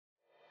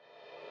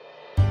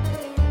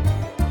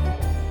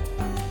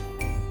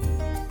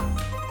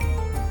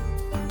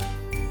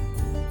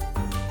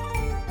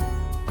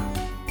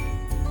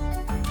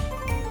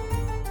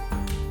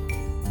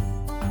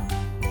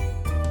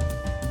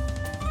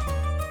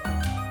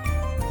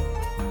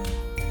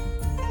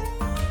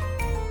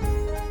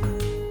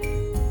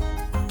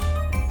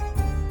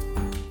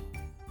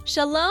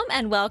Shalom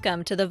and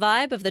welcome to the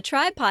Vibe of the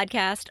Tribe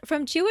podcast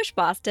from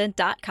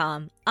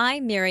JewishBoston.com.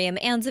 I'm Miriam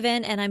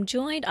Anzovin, and I'm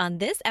joined on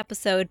this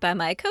episode by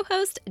my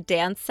co-host,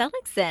 Dan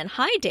Seligson.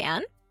 Hi,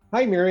 Dan.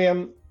 Hi,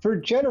 Miriam. For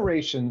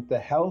generations, the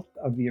health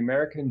of the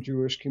American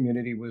Jewish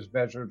community was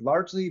measured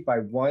largely by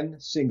one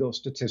single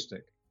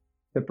statistic,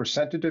 the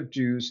percentage of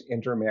Jews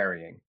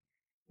intermarrying.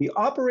 The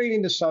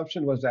operating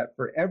assumption was that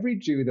for every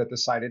Jew that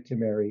decided to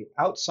marry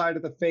outside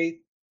of the faith,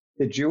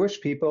 the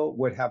Jewish people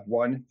would have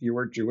one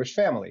fewer Jewish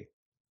family.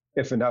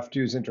 If enough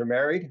Jews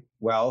intermarried,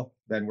 well,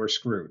 then we're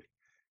screwed.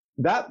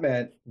 That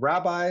meant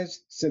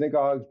rabbis,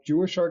 synagogues,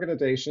 Jewish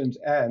organizations,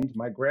 and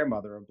my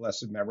grandmother of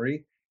blessed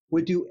memory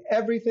would do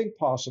everything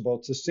possible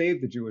to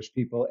save the Jewish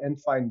people and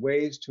find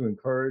ways to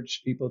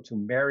encourage people to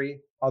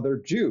marry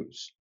other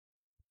Jews.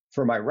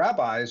 For my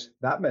rabbis,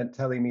 that meant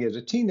telling me as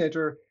a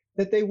teenager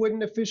that they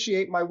wouldn't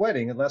officiate my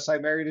wedding unless I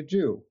married a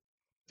Jew.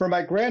 For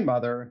my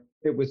grandmother,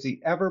 it was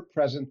the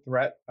ever-present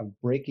threat of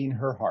breaking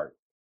her heart.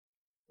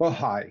 Well,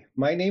 hi,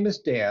 my name is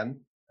Dan.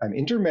 I'm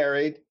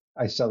intermarried.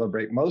 I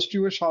celebrate most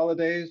Jewish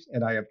holidays,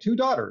 and I have two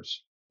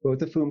daughters,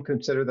 both of whom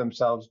consider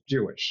themselves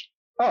Jewish.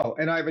 Oh,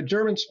 and I have a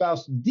German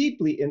spouse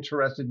deeply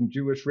interested in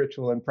Jewish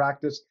ritual and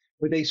practice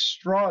with a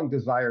strong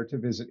desire to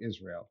visit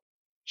Israel.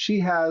 She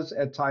has,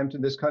 at times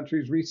in this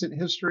country's recent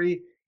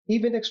history,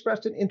 even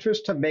expressed an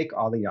interest to make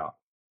Aliyah.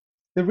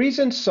 The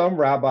reason some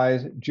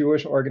rabbis,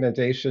 Jewish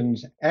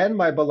organizations, and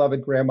my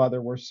beloved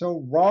grandmother were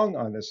so wrong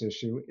on this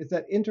issue is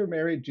that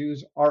intermarried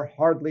Jews are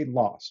hardly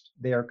lost.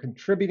 They are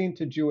contributing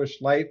to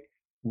Jewish life,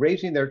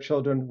 raising their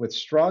children with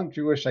strong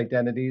Jewish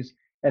identities,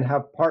 and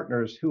have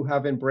partners who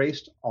have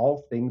embraced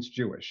all things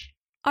Jewish.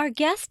 Our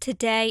guest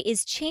today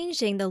is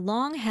changing the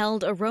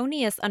long-held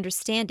erroneous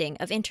understanding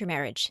of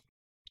intermarriage.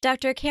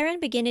 Dr.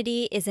 Karen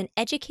McGinnity is an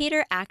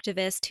educator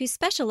activist who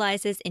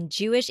specializes in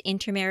Jewish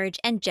intermarriage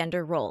and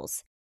gender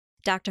roles.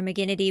 Dr.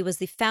 McGinnity was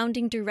the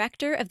founding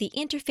director of the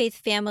Interfaith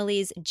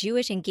Families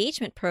Jewish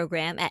Engagement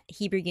Program at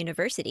Hebrew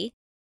University.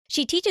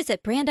 She teaches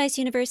at Brandeis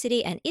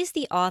University and is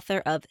the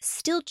author of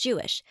Still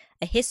Jewish,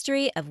 A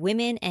History of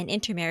Women and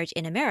Intermarriage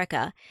in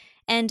America,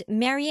 and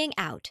Marrying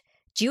Out,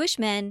 Jewish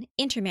Men,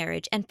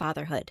 Intermarriage, and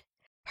Fatherhood.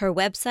 Her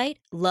website,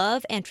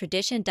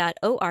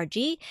 loveandtradition.org,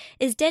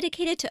 is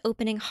dedicated to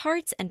opening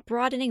hearts and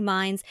broadening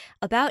minds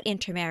about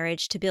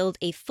intermarriage to build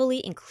a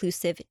fully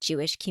inclusive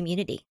Jewish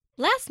community.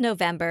 Last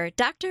November,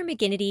 Dr.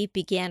 McGinnity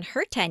began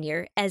her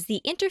tenure as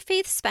the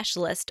interfaith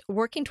specialist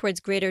working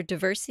towards greater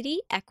diversity,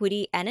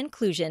 equity, and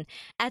inclusion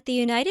at the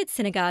United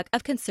Synagogue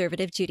of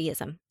Conservative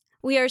Judaism.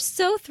 We are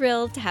so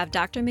thrilled to have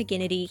Dr.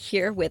 McGinnity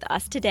here with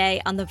us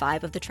today on the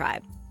Vibe of the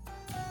Tribe.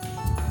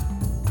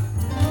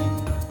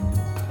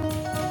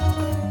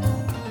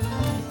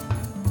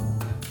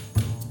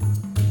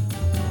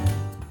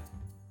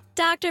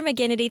 Dr.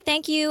 McGinnity,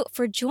 thank you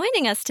for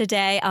joining us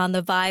today on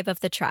the Vibe of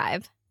the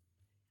Tribe.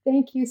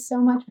 Thank you so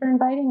much for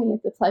inviting me.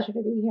 It's a pleasure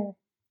to be here.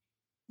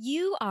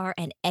 You are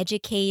an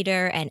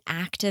educator and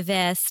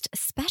activist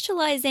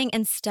specializing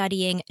in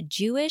studying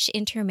Jewish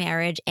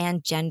intermarriage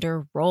and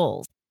gender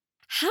roles.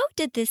 How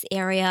did this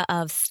area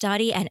of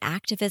study and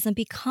activism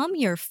become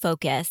your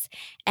focus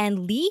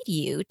and lead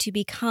you to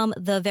become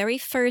the very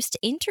first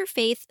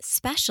interfaith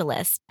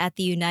specialist at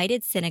the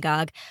United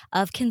Synagogue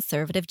of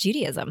Conservative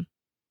Judaism?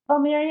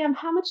 Well, Miriam,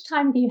 how much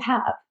time do you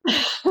have?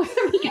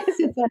 Because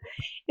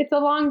it's a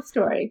long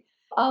story.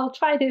 I'll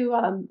try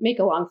to make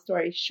a long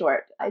story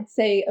short. I'd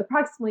say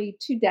approximately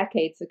 2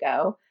 decades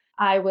ago,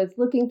 I was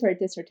looking for a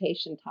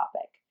dissertation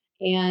topic,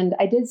 and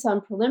I did some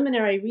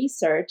preliminary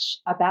research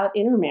about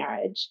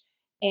intermarriage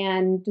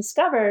and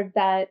discovered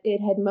that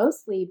it had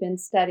mostly been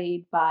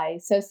studied by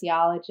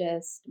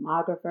sociologists,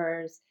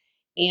 demographers,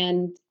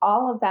 and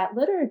all of that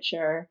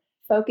literature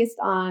focused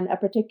on a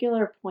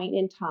particular point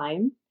in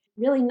time.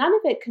 Really, none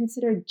of it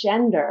considered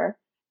gender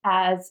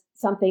as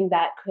something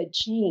that could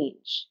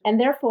change. And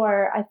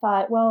therefore, I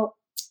thought, well,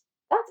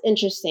 that's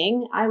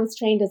interesting. I was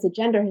trained as a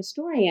gender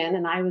historian,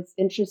 and I was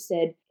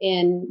interested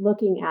in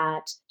looking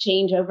at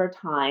change over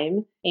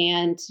time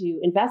and to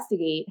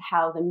investigate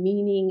how the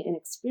meaning and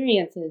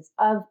experiences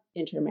of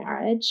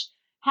intermarriage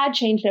had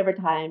changed over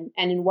time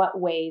and in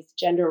what ways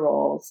gender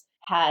roles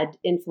had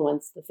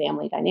influenced the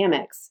family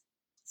dynamics.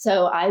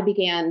 So I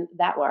began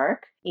that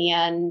work,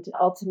 and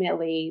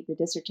ultimately the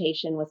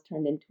dissertation was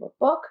turned into a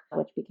book,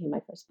 which became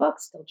my first book,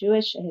 Still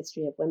Jewish, A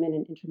History of Women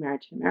and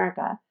Intermarriage in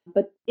America.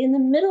 But in the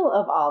middle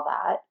of all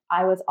that,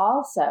 I was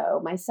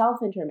also myself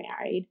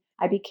intermarried.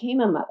 I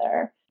became a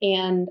mother,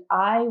 and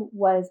I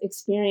was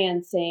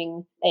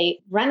experiencing a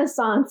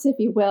renaissance, if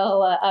you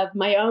will, of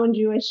my own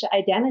Jewish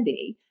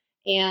identity.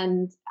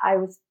 And I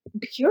was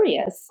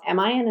curious, am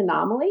I an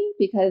anomaly?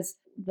 Because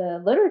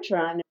the literature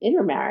on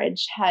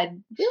intermarriage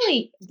had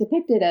really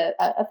depicted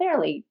a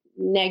fairly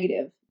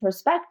negative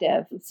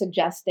perspective,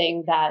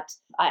 suggesting that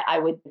I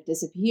would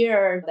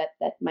disappear,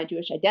 that my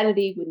Jewish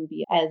identity wouldn't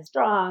be as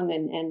strong,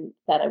 and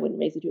that I wouldn't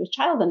raise a Jewish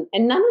child.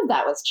 And none of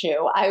that was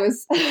true. I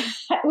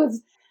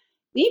was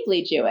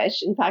deeply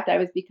Jewish. In fact, I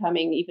was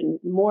becoming even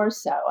more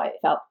so. I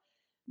felt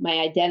my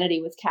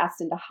identity was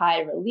cast into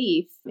high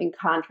relief in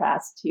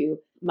contrast to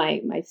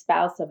my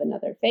spouse of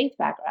another faith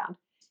background.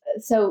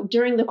 So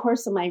during the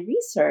course of my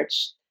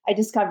research, I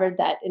discovered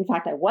that, in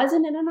fact, I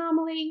wasn't an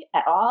anomaly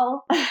at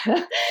all,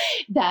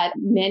 that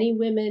many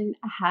women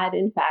had,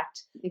 in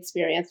fact,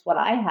 experienced what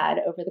I had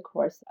over the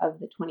course of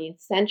the 20th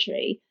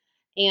century.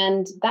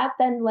 And that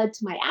then led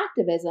to my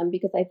activism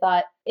because I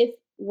thought if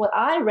what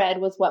I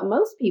read was what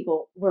most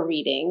people were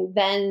reading,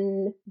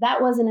 then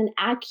that wasn't an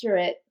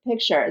accurate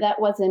picture. That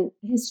wasn't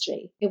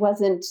history. It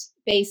wasn't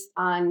based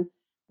on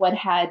what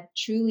had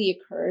truly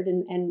occurred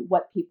and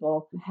what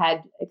people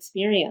had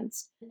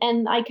experienced.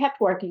 And I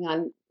kept working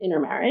on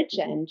intermarriage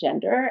and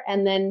gender.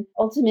 And then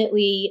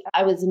ultimately,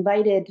 I was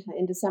invited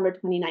in December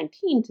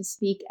 2019 to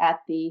speak at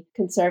the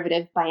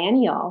Conservative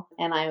Biennial.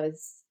 And I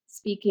was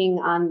speaking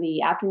on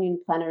the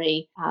afternoon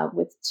plenary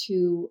with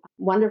two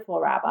wonderful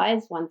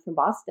rabbis, one from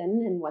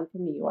Boston and one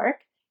from New York.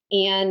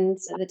 And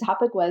the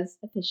topic was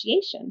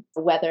officiation,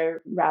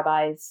 whether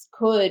rabbis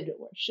could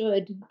or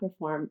should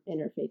perform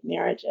interfaith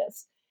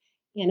marriages.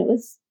 And it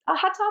was a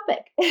hot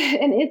topic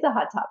and is a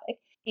hot topic.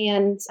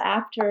 And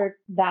after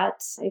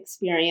that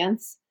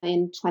experience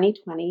in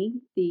 2020,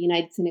 the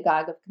United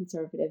Synagogue of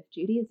Conservative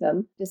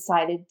Judaism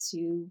decided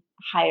to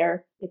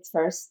hire its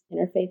first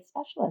interfaith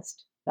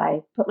specialist.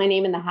 I put my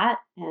name in the hat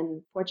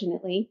and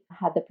fortunately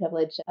had the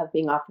privilege of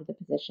being offered the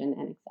position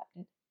and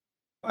accepted.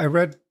 I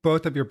read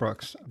both of your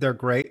books. They're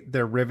great.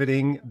 They're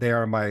riveting. They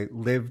are my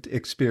lived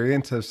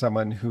experience as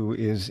someone who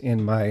is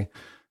in my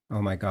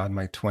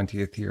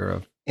 20th year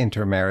of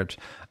intermarriage.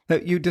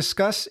 That you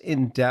discuss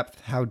in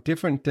depth how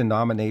different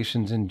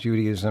denominations in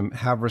Judaism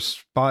have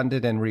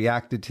responded and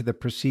reacted to the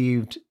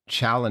perceived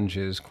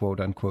challenges,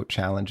 quote unquote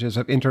challenges,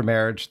 of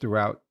intermarriage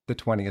throughout the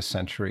 20th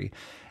century.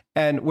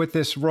 And with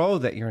this role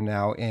that you're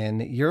now in,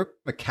 you're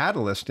a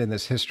catalyst in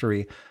this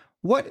history.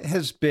 What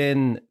has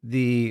been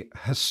the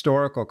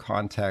historical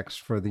context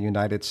for the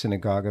United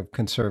Synagogue of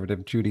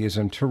Conservative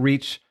Judaism to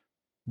reach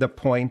the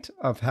point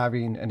of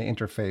having an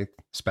interfaith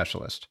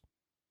specialist?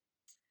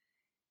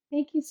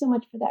 Thank you so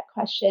much for that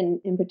question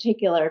in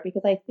particular,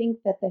 because I think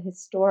that the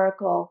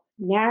historical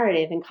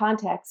narrative and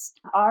context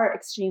are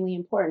extremely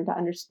important to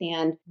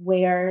understand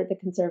where the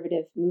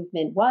conservative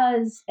movement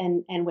was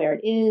and where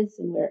it is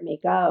and where it may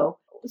go.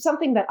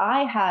 Something that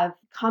I have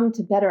come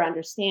to better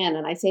understand,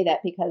 and I say that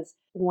because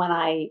when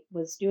I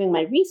was doing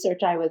my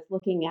research, I was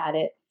looking at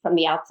it from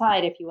the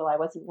outside, if you will. I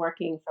wasn't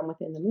working from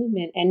within the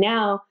movement. And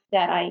now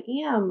that I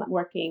am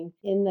working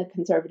in the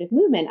conservative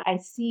movement, I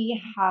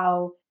see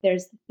how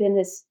there's been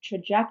this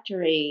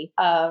trajectory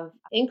of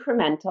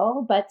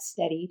incremental but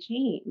steady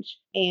change.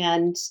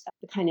 And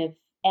the kind of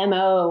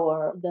MO,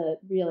 or the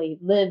really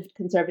lived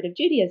conservative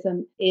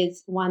Judaism,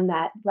 is one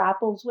that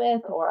grapples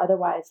with or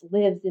otherwise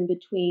lives in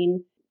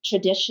between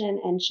tradition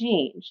and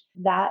change.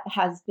 That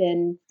has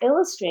been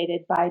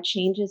illustrated by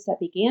changes that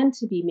began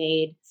to be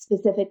made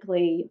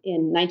specifically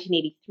in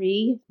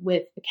 1983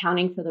 with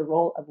accounting for the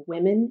role of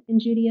women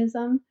in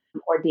Judaism,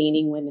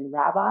 ordaining women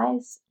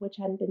rabbis, which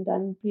hadn't been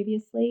done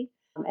previously.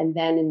 And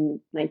then in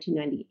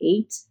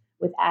 1998,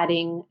 with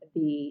adding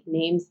the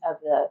names of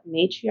the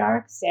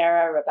matriarchs,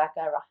 Sarah,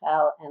 Rebecca,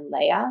 Rachel, and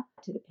Leah,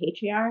 to the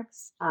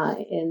patriarchs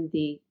in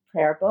the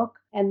prayer book.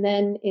 And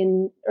then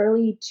in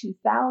early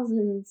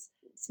 2000s,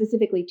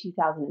 specifically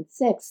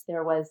 2006,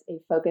 there was a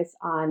focus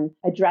on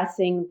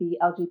addressing the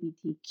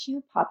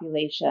LGBTQ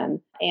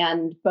population.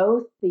 And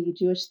both the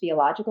Jewish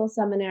Theological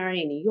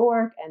Seminary in New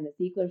York and the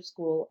Ziegler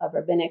School of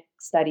Rabbinic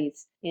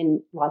Studies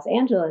in Los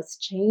Angeles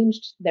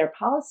changed their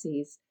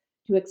policies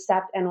to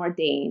accept and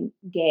ordain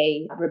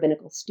gay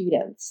rabbinical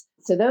students.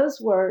 So those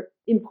were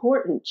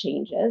important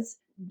changes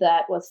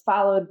that was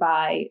followed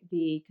by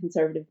the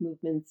conservative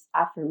movement's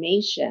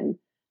affirmation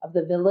of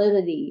the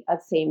validity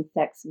of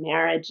same-sex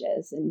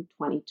marriages in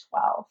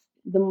 2012.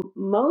 The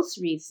most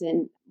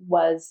recent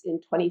was in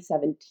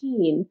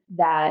 2017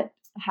 that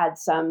had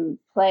some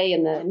play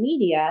in the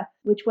media,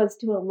 which was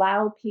to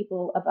allow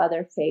people of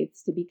other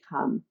faiths to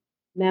become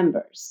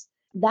members.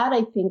 That,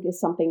 I think, is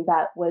something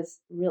that was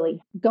really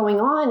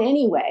going on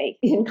anyway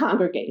in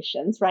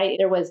congregations, right?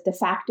 There was de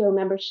facto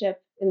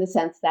membership in the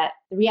sense that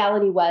the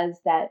reality was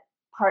that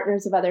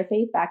partners of other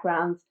faith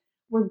backgrounds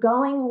were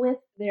going with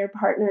their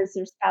partners,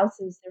 their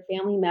spouses, their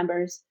family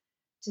members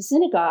to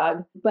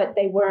synagogue, but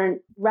they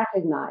weren't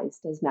recognized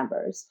as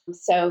members.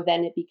 So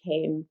then it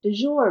became de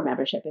jure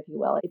membership, if you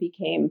will. It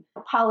became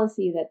a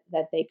policy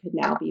that they could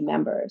now be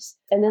members.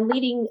 And then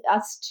leading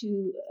us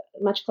to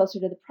much closer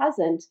to the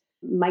present,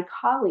 my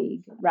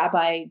colleague,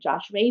 Rabbi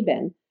Josh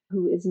Rabin,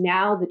 who is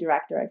now the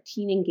director of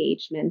teen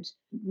engagement,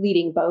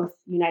 leading both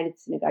United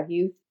Synagogue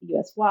Youth,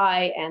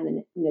 USY, and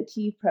the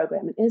Nativ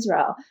program in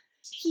Israel,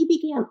 he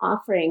began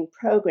offering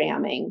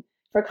programming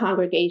for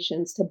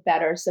congregations to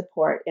better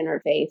support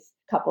interfaith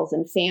couples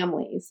and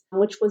families,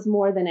 which was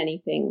more than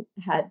anything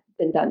had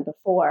been done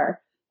before.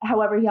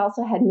 However, he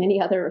also had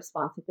many other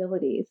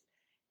responsibilities.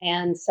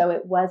 And so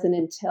it wasn't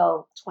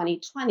until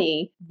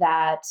 2020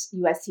 that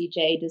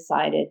USCJ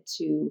decided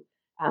to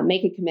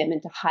make a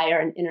commitment to hire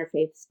an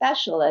interfaith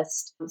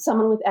specialist,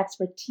 someone with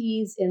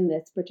expertise in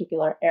this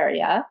particular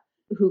area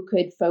who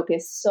could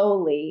focus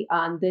solely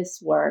on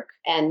this work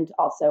and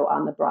also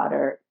on the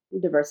broader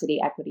diversity,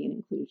 equity, and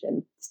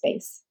inclusion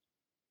space.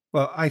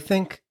 Well, I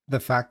think the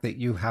fact that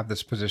you have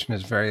this position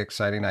is very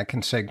exciting. I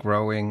can say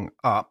growing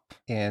up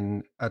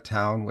in a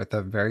town with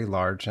a very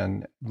large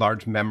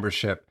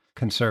membership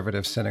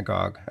conservative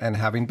synagogue, and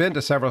having been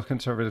to several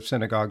conservative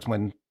synagogues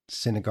when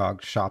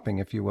synagogue shopping,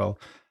 if you will,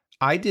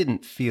 I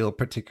didn't feel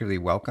particularly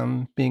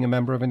welcome being a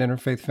member of an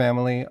interfaith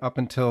family up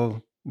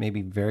until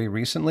maybe very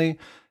recently.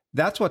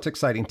 That's what's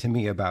exciting to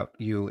me about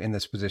you in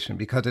this position,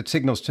 because it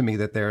signals to me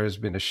that there has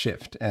been a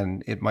shift,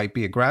 and it might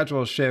be a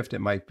gradual shift. It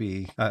might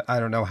be, I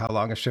don't know how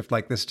long a shift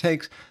like this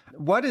takes.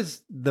 What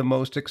is the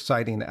most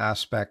exciting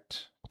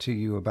aspect to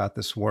you about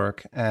this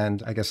work?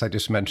 And I guess I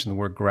just mentioned the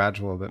word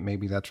gradual, but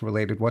maybe that's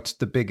related. What's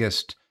the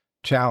biggest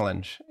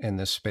challenge in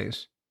this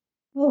space?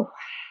 Oh,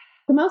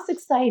 the most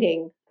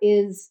exciting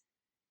is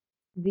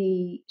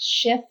the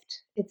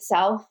shift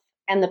itself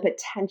and the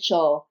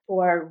potential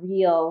for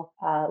real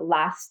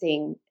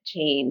lasting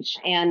change.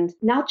 And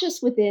not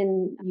just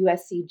within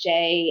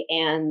USCJ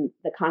and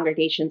the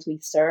congregations we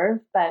serve,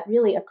 but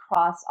really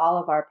across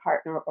all of our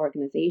partner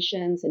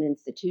organizations and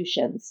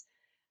institutions.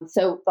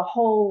 So the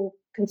whole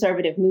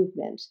conservative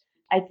movement.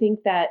 I think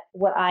that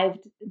what I've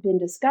been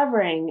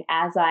discovering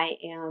as I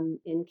am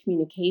in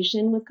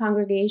communication with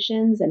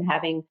congregations and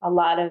having a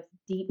lot of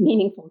deep,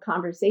 meaningful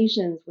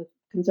conversations with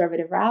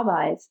conservative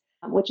rabbis,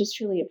 which is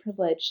truly a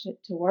privilege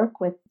to work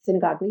with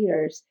synagogue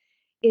leaders,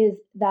 is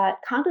that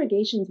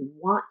congregations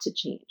want to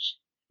change.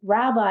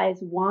 Rabbis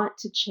want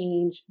to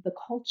change the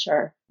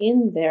culture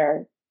in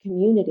their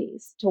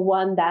communities to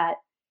one that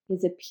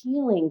is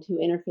appealing to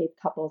interfaith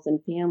couples and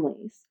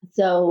families.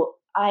 So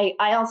I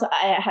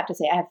have to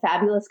say, I have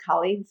fabulous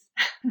colleagues.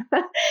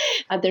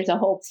 There's a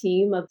whole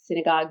team of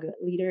synagogue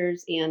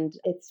leaders, and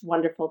it's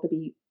wonderful to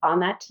be on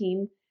that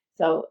team.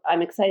 So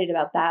I'm excited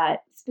about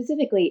that.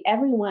 Specifically,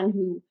 everyone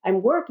who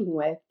I'm working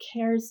with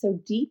cares so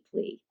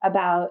deeply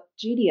about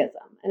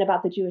Judaism and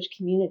about the Jewish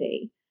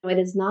community. It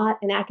is not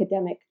an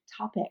academic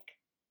topic.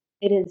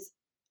 It is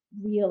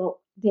real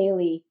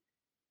daily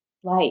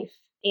life.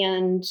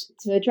 And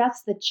to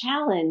address the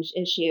challenge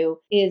issue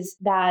is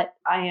that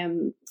I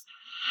am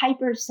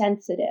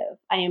hypersensitive.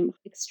 I am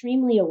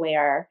extremely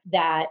aware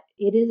that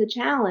it is a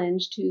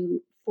challenge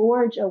to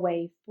forge a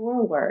way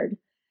forward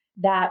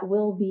that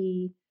will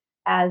be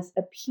as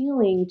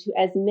appealing to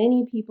as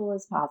many people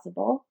as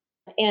possible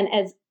and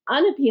as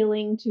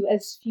unappealing to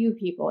as few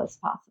people as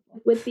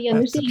possible, with the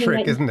understanding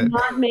trick, that you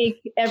cannot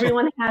make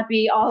everyone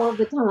happy all of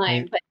the time.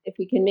 Right. But if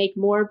we can make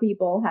more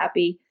people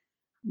happy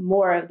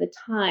more of the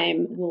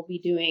time, we'll be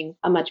doing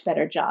a much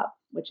better job,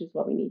 which is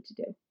what we need to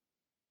do.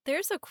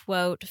 There's a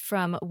quote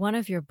from one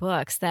of your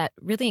books that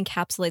really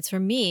encapsulates for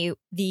me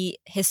the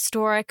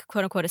historic,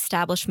 quote unquote,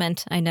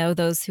 establishment. I know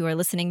those who are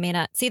listening may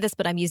not see this,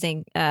 but I'm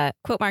using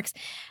quote marks,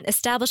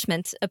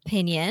 establishment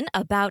opinion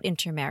about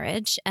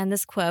intermarriage. And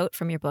this quote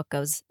from your book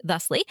goes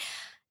thusly: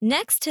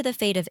 "Next to the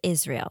fate of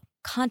Israel,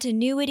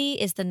 continuity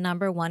is the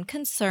number one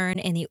concern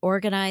in the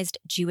organized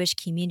Jewish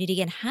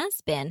community and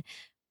has been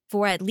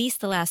for at least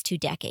the last 2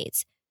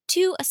 decades.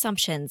 Two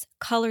assumptions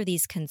color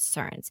these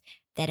concerns: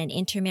 that an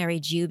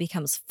intermarried Jew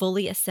becomes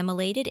fully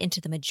assimilated into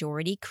the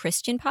majority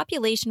Christian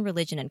population,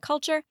 religion, and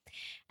culture,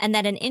 and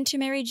that an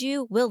intermarried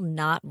Jew will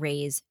not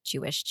raise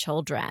Jewish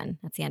children."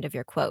 That's the end of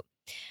your quote.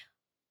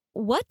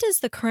 What does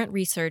the current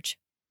research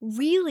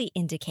really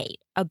indicate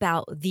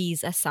about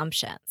these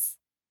assumptions?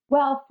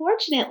 Well,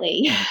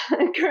 fortunately,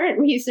 current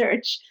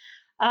research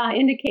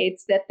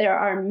indicates that there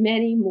are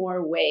many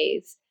more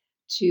ways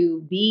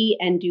to be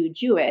and do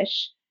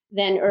Jewish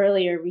than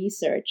earlier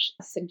research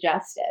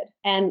suggested.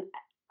 And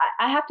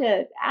I have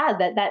to add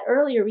that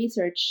earlier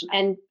research,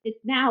 and it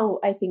now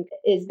I think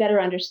is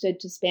better understood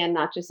to span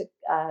not just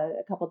a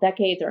couple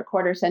decades or a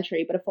quarter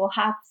century, but a full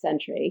half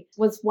century,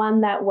 was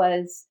one that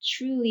was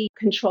truly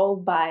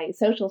controlled by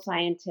social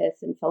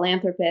scientists and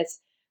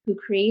philanthropists who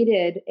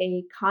created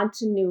a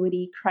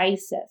continuity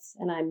crisis.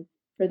 And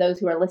for those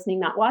who are listening,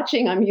 not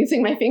watching, I'm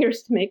using my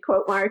fingers to make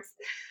quote marks.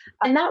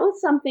 And that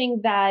was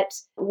something that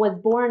was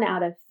born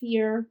out of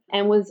fear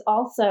and was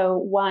also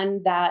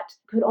one that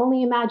could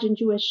only imagine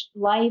Jewish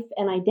life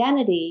and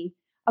identity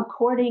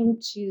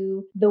according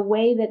to the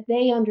way that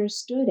they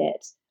understood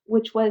it,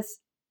 which was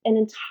an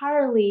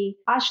entirely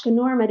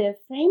Ashkenormative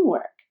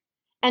framework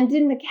and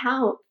didn't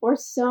account for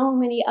so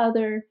many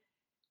other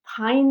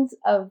kinds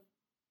of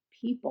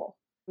people,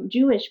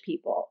 Jewish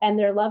people and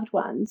their loved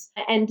ones,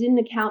 and didn't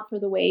account for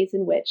the ways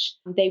in which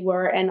they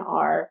were and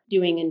are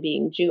doing and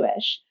being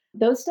Jewish.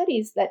 Those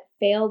studies that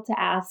failed to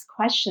ask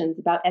questions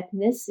about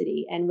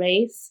ethnicity and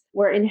race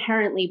were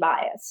inherently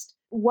biased.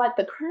 What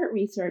the current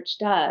research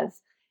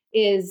does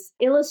is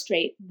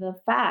illustrate the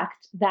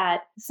fact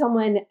that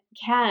someone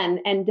can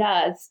and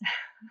does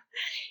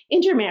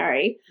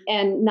intermarry.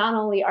 And not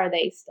only are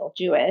they still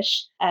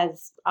Jewish,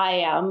 as I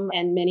am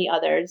and many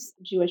others,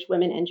 Jewish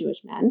women and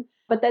Jewish men,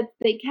 but that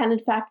they can in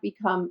fact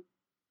become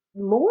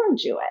more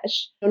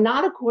Jewish,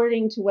 not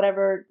according to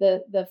whatever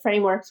the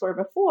frameworks were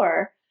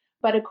before,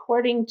 but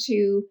according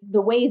to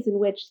the ways in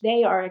which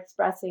they are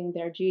expressing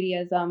their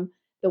Judaism,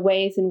 the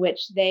ways in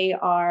which they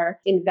are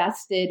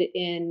invested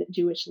in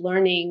Jewish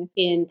learning,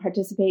 in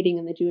participating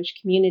in the Jewish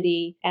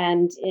community,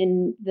 and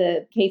in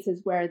the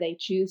cases where they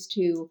choose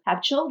to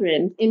have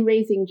children, in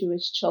raising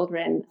Jewish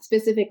children,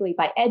 specifically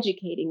by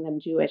educating them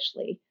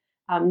Jewishly,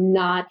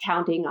 not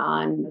counting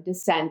on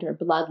descent or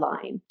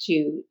bloodline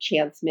to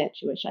transmit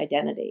Jewish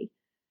identity.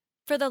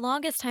 For the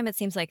longest time, it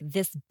seems like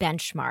this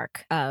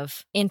benchmark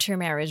of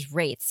intermarriage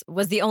rates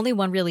was the only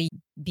one really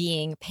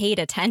being paid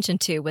attention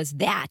to, was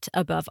that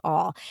above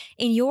all.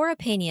 In your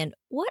opinion,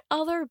 what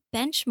other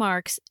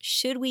benchmarks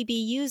should we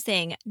be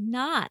using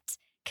not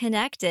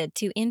connected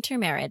to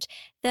intermarriage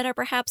that are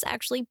perhaps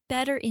actually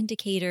better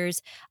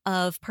indicators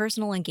of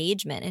personal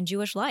engagement in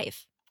Jewish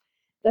life?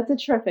 That's a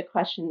terrific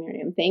question,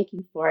 Miriam. Thank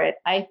you for it.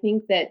 I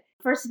think that,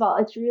 first of all,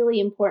 it's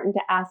really important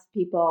to ask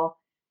people,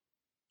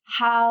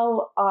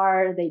 how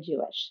are they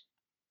Jewish?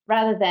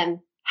 Rather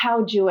than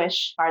how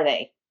Jewish are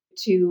they?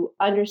 To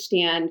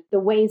understand the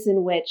ways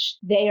in which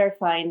they are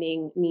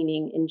finding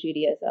meaning in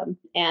Judaism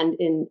and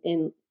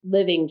in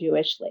living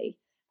Jewishly.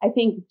 I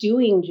think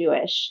doing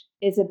Jewish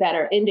is a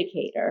better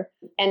indicator.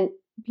 And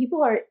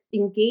people are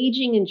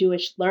engaging in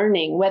Jewish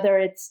learning, whether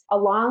it's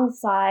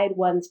alongside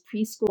one's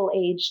preschool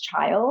age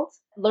child,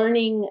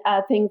 learning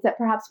things that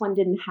perhaps one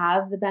didn't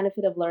have the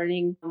benefit of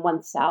learning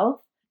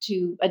oneself,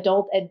 to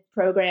adult ed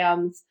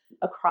programs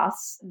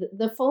across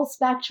the full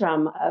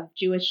spectrum of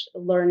Jewish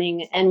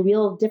learning and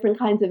real different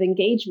kinds of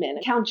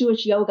engagement. Count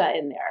Jewish yoga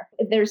in there.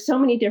 There's so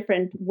many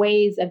different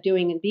ways of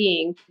doing and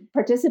being,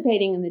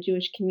 participating in the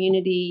Jewish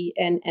community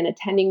and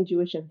attending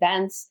Jewish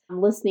events,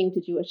 listening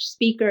to Jewish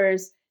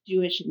speakers,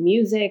 Jewish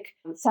music,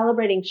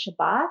 celebrating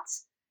Shabbat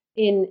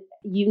in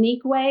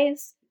unique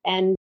ways,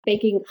 and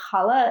baking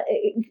challah.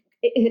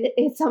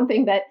 It's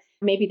something that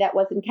maybe that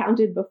wasn't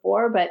counted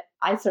before, but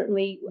I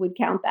certainly would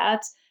count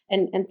that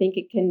and think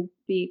it can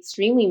be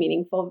extremely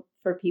meaningful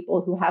for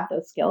people who have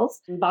those skills.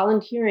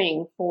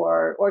 Volunteering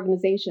for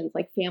organizations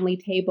like Family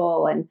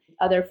Table and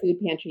other food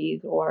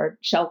pantries or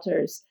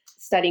shelters,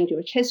 studying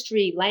Jewish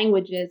history,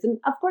 languages, and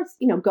of course,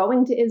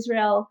 going to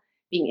Israel,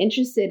 being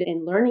interested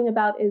in learning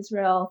about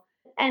Israel,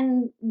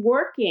 and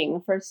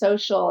working for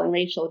social and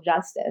racial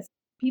justice.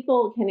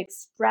 People can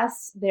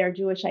express their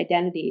Jewish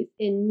identities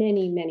in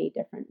many, many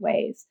different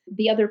ways.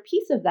 The other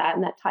piece of that,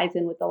 and that ties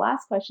in with the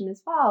last question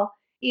as well,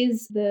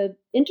 is the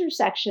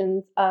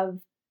intersections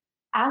of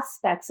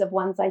aspects of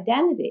one's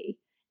identity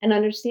and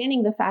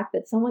understanding the fact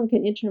that someone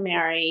can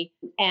intermarry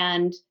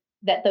and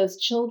that those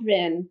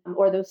children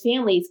or those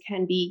families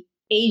can be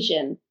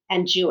Asian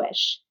and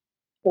Jewish,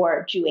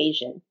 or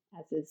Jew-Asian,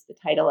 as is the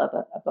title of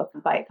a book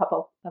by a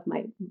couple of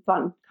my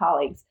fun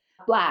colleagues,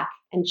 Black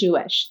and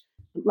Jewish,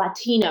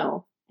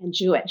 Latino and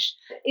Jewish.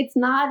 It's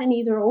not an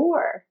either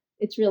or.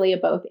 It's really a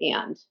both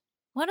and.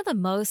 One of the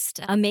most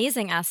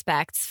amazing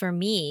aspects for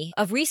me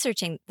of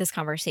researching this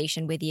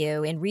conversation with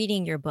you and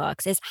reading your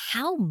books is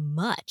how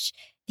much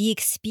the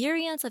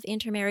experience of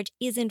intermarriage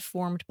is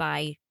informed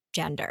by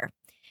gender.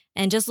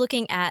 And just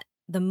looking at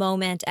the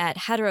moment at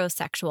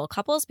heterosexual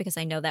couples, because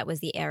I know that was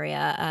the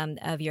area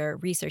of your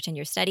research and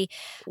your study,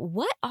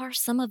 what are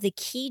some of the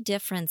key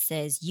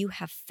differences you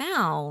have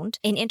found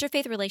in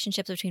interfaith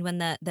relationships between when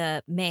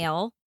the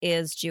male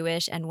is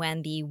Jewish and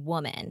when the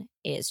woman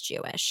is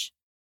Jewish?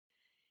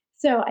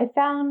 So I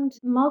found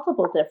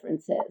multiple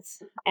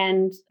differences,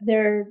 and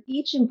they're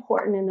each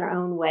important in their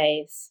own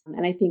ways.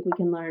 And I think we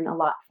can learn a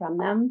lot from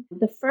them.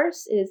 The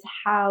first is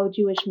how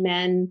Jewish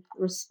men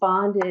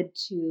responded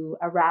to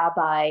a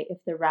rabbi if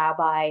the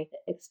rabbi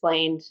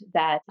explained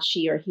that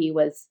she or he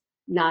was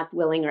not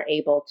willing or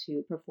able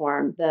to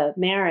perform the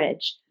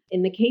marriage.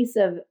 In the case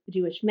of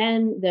Jewish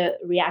men, the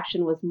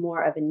reaction was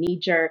more of a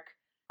knee-jerk,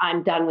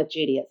 I'm done with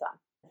Judaism.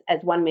 As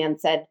one man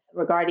said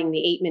regarding the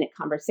 8-minute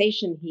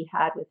conversation he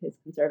had with his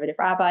conservative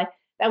rabbi,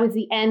 that was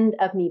the end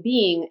of me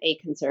being a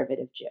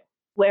conservative Jew.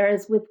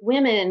 Whereas with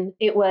women,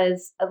 it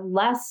was a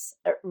less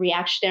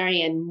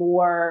reactionary and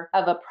more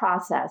of a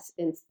process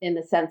in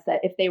the sense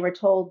that if they were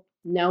told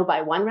no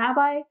by one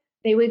rabbi,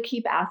 they would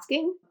keep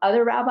asking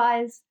other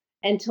rabbis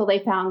until they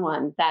found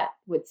one that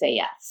would say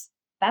yes.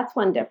 That's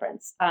one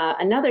difference.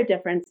 Another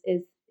difference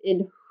is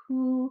in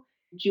who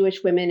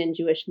Jewish women and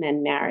Jewish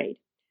men married.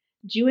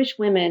 Jewish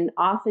women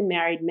often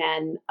married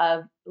men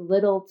of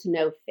little to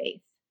no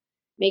faith,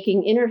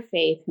 making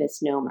interfaith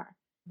misnomer.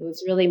 It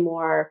was really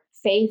more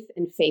faith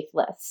and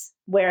faithless,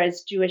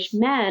 whereas Jewish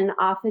men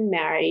often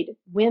married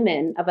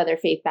women of other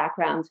faith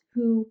backgrounds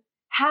who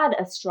had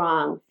a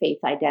strong faith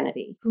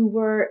identity, who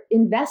were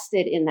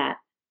invested in that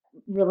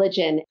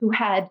religion, who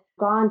had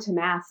gone to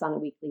Mass on a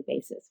weekly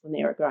basis when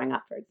they were growing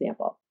up, for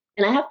example.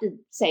 And I have to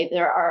say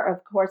there are,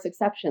 of course,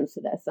 exceptions to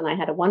this. And I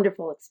had a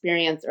wonderful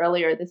experience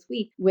earlier this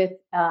week with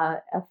a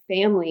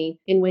family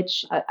in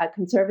which a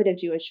conservative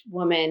Jewish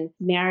woman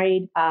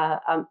married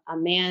a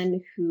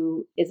man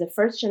who is a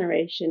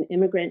first-generation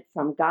immigrant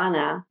from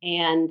Ghana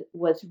and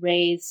was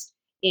raised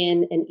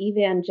in an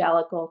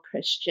evangelical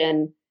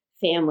Christian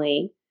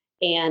family.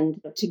 And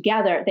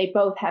together, they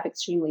both have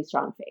extremely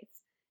strong faiths.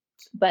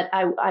 But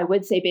I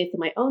would say, based on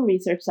my own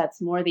research,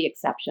 that's more the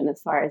exception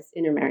as far as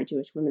intermarried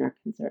Jewish women are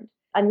concerned.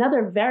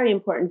 Another very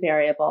important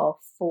variable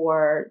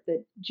for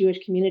the Jewish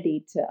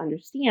community to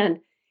understand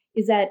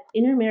is that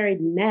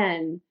intermarried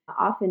men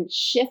often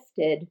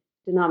shifted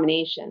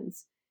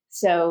denominations.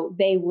 So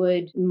they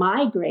would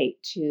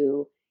migrate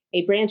to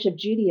a branch of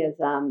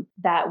Judaism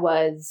that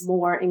was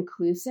more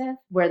inclusive,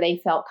 where they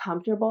felt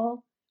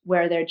comfortable,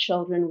 where their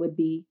children would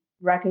be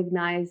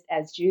recognized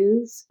as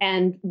Jews,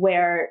 and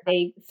where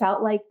they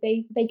felt like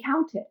they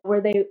counted, where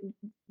they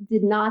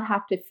did not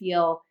have to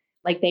feel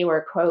like they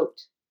were,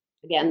 quote,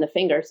 again, the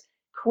fingers,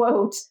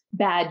 quote,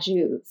 bad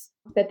Jews,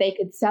 that they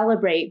could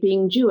celebrate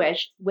being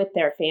Jewish with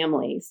their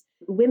families.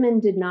 Women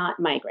did not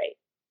migrate.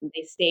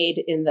 They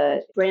stayed in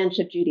the branch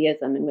of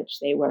Judaism in which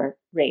they were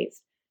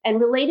raised. And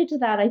related to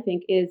that, I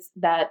think, is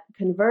that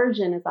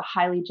conversion is a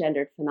highly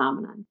gendered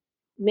phenomenon.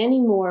 Many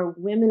more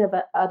women of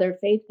other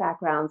faith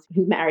backgrounds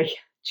who marry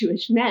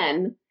Jewish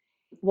men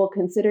will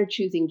consider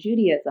choosing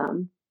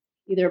Judaism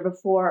either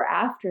before or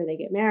after they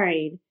get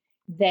married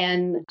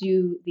than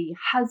do the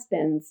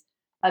husbands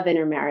of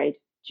intermarried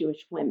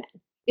Jewish women.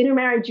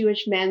 Intermarried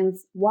Jewish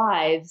men's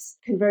wives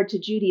convert to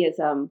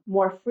Judaism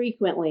more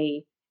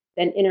frequently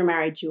than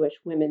intermarried Jewish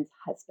women's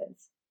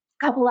husbands.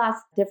 A couple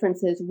last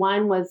differences.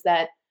 One was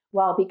that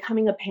while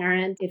becoming a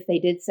parent, if they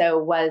did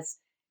so, was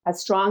a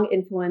strong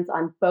influence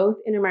on both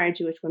intermarried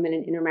Jewish women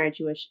and intermarried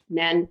Jewish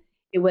men,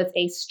 it was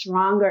a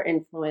stronger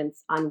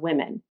influence on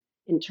women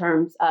in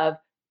terms of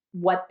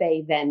what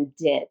they then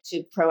did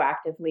to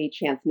proactively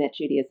transmit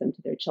Judaism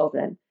to their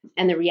children.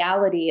 And the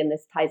reality, and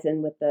this ties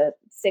in with the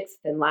sixth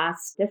and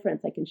last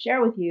difference I can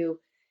share with you,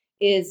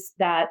 is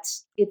that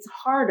it's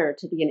harder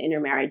to be an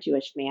intermarried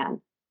Jewish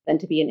man than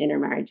to be an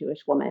intermarried Jewish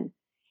woman.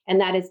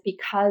 And that is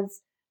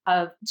because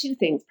of two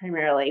things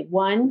primarily.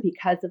 One,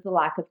 because of the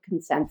lack of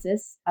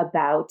consensus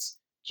about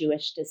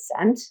Jewish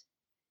descent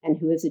and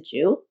who is a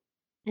Jew.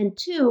 And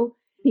two,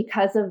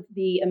 because of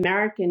the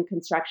American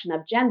construction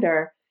of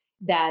gender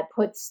that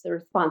puts the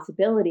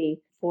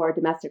responsibility for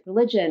domestic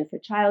religion, for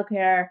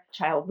childcare,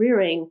 child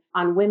rearing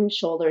on women's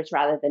shoulders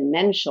rather than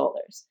men's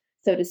shoulders.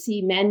 So to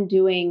see men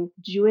doing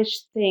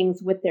Jewish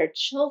things with their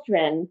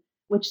children,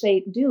 which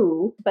they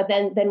do, but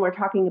then we're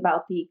talking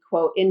about the,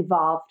 quote,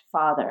 involved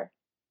father,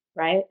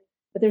 right?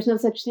 But there's no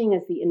such thing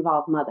as the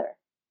involved mother.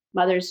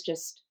 Mother's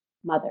just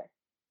mother.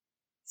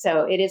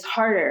 So it is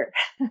harder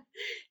to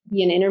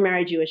be an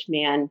intermarried Jewish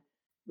man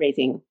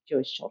raising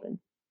Jewish children.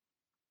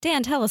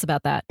 Dan, tell us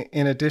about that.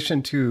 In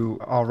addition to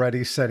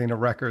already setting a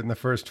record in the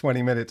first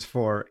 20 minutes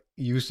for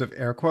use of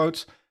air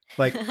quotes,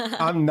 like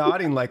I'm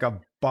nodding like a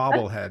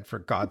bobblehead, for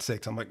God's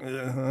sakes. I'm like,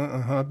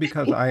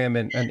 because I am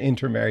an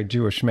intermarried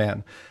Jewish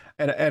man.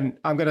 And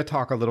I'm going to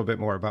talk a little bit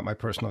more about my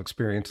personal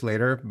experience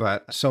later,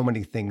 but so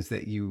many things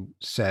that you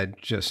said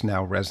just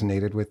now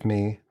resonated with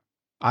me.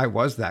 I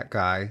was that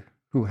guy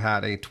who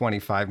had a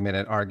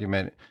 25-minute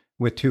argument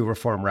with two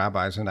Reform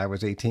rabbis when I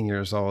was 18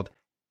 years old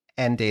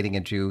and dating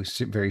a Jew,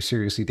 very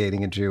seriously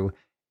dating a Jew,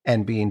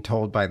 and being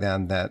told by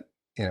them that,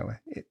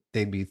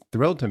 they'd be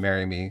thrilled to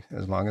marry me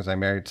as long as I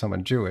married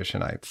someone Jewish.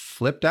 And I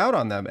flipped out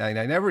on them. And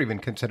I never even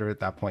considered at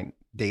that point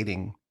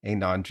dating a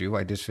non-Jew.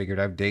 I just figured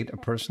I'd date a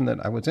person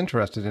that I was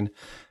interested in.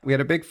 We had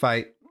a big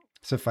fight.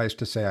 Suffice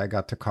to say, I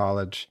got to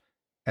college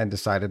and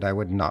decided I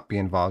would not be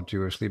involved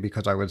Jewishly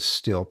because I was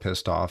still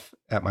pissed off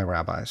at my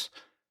rabbis.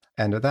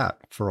 End of that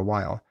for a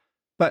while.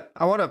 But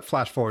I want to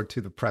flash forward to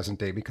the present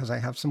day because I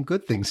have some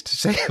good things to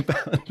say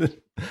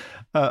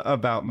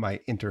about my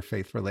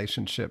interfaith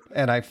relationship.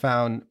 And I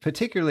found,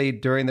 particularly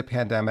during the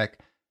pandemic,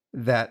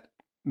 that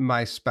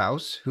my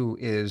spouse, who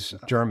is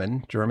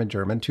German,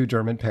 two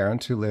German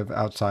parents who live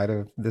outside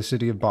of the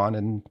city of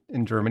Bonn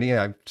in Germany.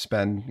 I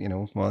spend,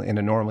 in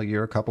a normal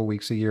year, a couple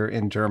weeks a year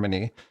in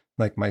Germany,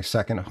 like my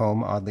second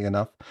home, oddly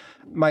enough.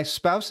 My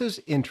spouse's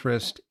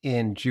interest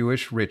in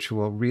Jewish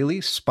ritual really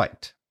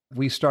spiked.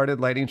 We started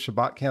lighting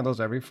Shabbat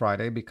candles every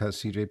Friday because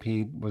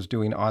CJP was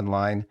doing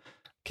online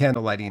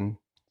candle lighting,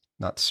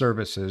 not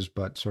services,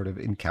 but sort of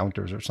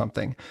encounters or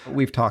something.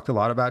 We've talked a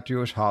lot about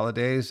Jewish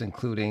holidays,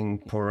 including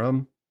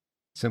Purim,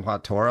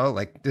 Simchat Torah,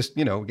 like just,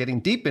 getting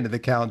deep into the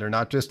calendar,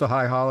 not just the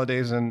high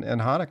holidays and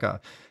Hanukkah.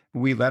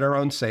 We led our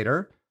own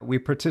Seder. We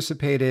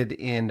participated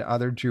in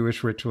other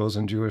Jewish rituals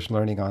and Jewish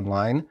learning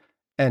online.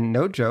 And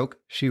no joke,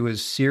 she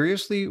was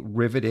seriously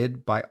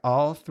riveted by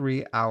all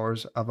 3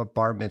 hours of a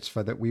bar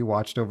mitzvah that we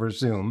watched over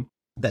Zoom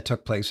that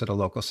took place at a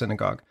local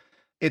synagogue.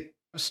 It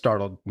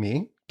startled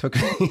me,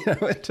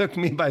 it took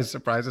me by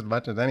surprise as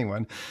much as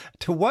anyone.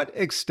 To what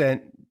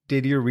extent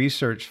did your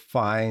research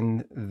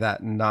find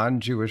that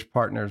non-Jewish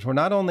partners were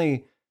not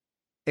only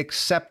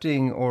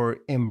accepting or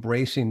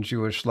embracing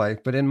Jewish life,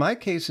 but in my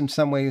case, in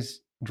some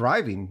ways,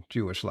 driving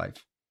Jewish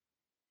life?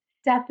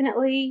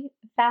 Definitely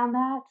found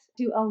that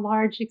to a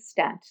large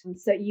extent.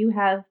 And so you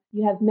have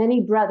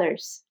many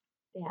brothers,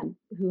 Dan,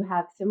 who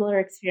have similar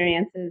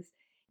experiences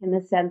in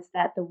the sense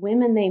that the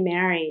women they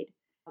married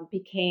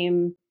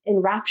became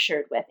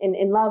enraptured with and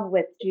in love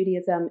with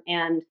Judaism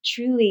and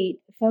truly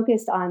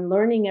focused on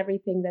learning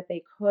everything that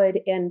they could.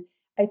 And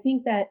I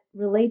think that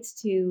relates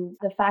to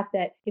the fact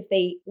that if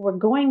they were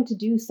going to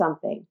do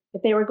something,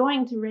 if they were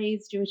going to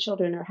raise Jewish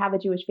children or have a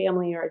Jewish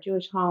family or a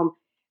Jewish home,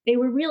 they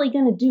were really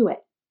going to do it.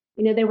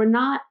 They were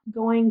not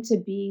going to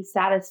be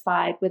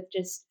satisfied with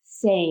just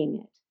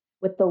saying it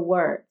with the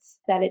words,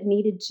 that it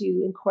needed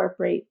to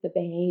incorporate the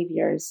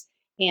behaviors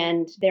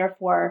and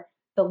therefore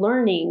the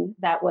learning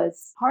that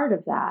was part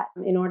of that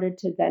in order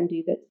to then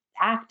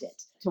act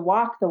it, to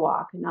walk the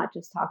walk and not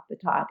just talk the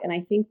talk. And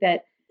I think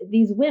that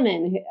these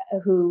women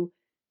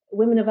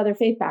of other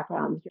faith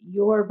backgrounds,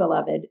 your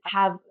beloved,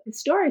 have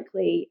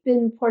historically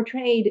been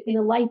portrayed in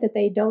a light that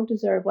they don't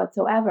deserve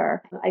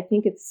whatsoever. I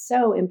think it's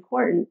so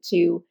important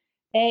to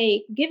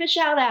give a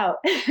shout out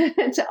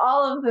to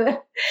all of the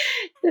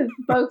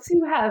folks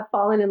who have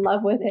fallen in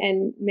love with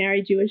and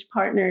married Jewish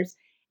partners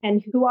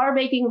and who are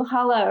making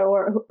challah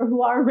or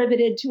who are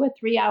riveted to a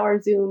 3-hour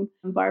Zoom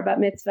bar bat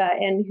mitzvah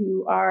and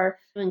who are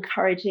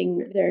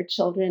encouraging their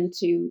children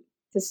to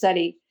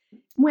study.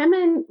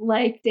 Women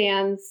like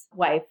Dan's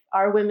wife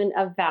are women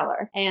of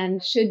valor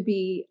and should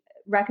be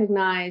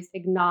recognized,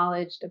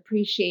 acknowledged,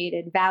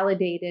 appreciated,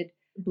 validated,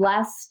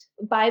 blessed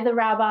by the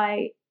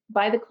rabbi,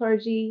 by the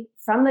clergy,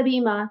 from the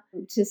bima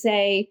to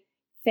say,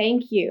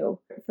 thank you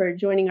for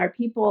joining our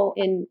people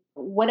in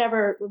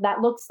whatever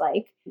that looks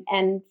like,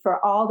 and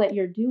for all that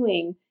you're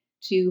doing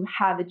to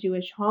have a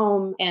Jewish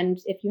home, and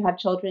if you have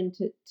children,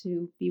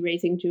 to be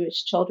raising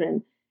Jewish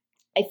children.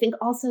 I think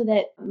also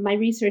that my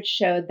research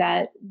showed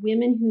that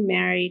women who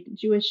married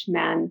Jewish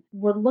men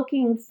were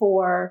looking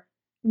for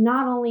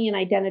not only an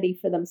identity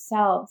for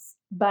themselves,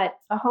 but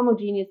a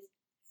homogeneous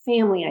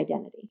family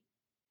identity.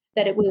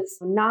 That it was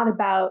not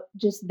about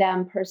just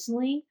them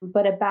personally,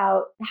 but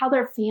about how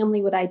their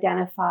family would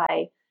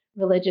identify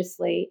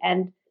religiously.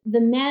 And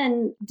the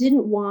men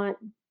didn't want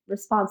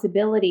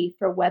responsibility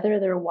for whether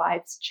their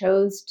wives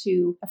chose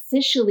to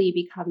officially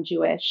become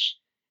Jewish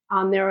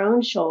on their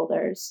own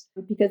shoulders,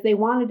 because they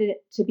wanted it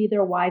to be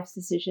their wives'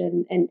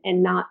 decision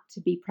and not to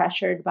be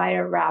pressured by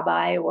a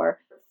rabbi or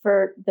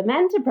for the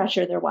men to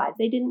pressure their wives.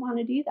 They didn't want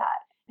to do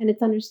that. And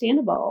it's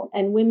understandable.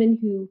 And women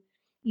who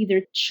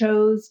either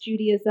chose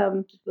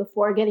Judaism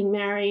before getting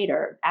married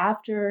or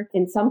after,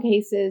 in some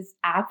cases,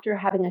 after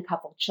having a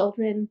couple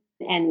children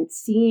and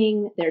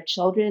seeing their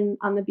children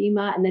on the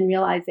bima and then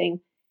realizing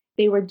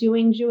they were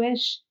doing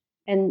Jewish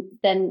and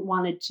then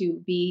wanted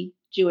to be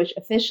Jewish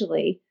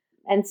officially.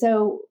 And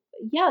so,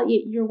 yeah,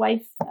 your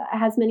wife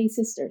has many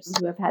sisters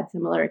who have had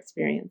similar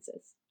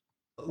experiences.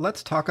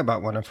 Let's talk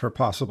about one of her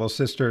possible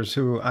sisters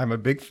who I'm a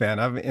big fan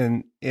of.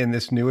 In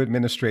this new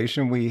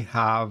administration, we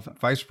have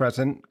Vice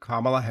President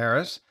Kamala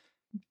Harris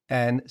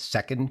and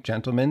Second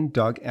Gentleman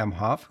Doug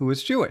Emhoff, who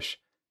is Jewish.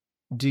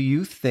 Do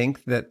you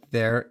think that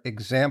their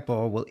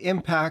example will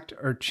impact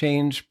or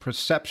change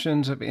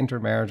perceptions of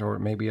intermarriage, or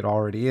maybe it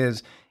already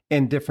is,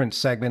 in different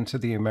segments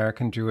of the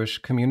American Jewish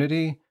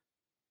community?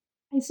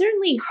 I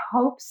certainly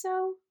hope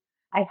so.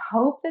 I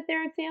hope that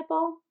their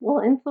example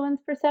will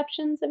influence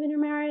perceptions of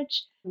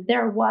intermarriage.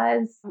 There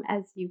was,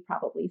 as you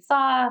probably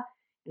saw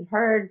and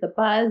heard, the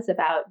buzz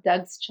about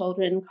Doug's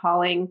children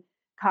calling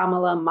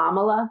Kamala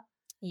Mamala.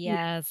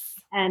 Yes.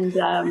 And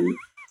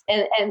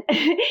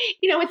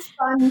it's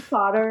fun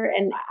fodder,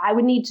 and I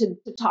would need to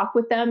talk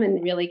with them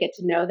and really get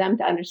to know them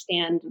to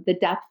understand the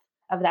depth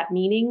of that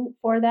meaning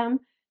for them.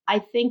 I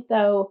think,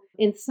 though,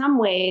 in some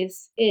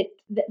ways,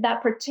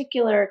 that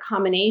particular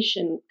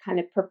combination kind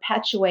of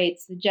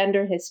perpetuates the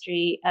gender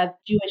history of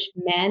Jewish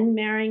men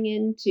marrying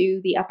into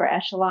the upper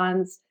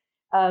echelons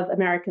of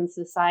American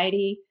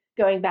society,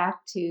 going back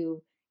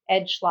to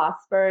Ed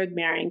Schlossberg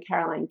marrying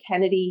Caroline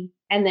Kennedy,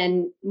 and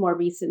then more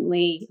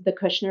recently, the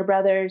Kushner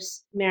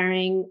brothers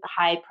marrying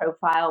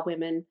high-profile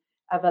women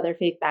of other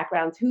faith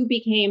backgrounds who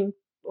became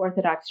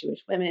Orthodox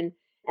Jewish women.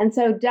 And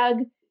so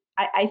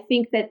I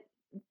think that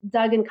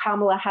Doug and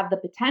Kamala have the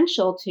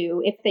potential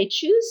to, if they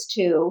choose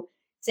to,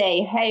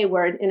 say, hey,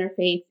 we're an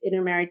interfaith,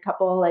 intermarried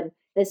couple, and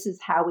this is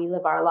how we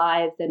live our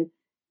lives. And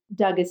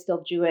Doug is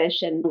still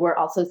Jewish, and we're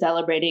also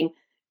celebrating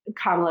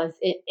Kamala's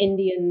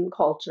Indian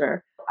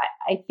culture.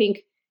 I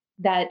think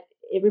that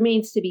it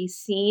remains to be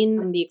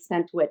seen the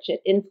extent to which it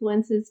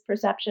influences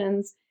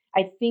perceptions.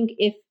 I think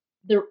if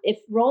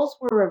roles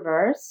were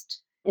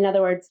reversed, in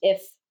other words,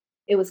 if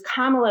it was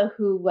Kamala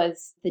who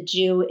was the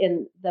Jew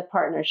in the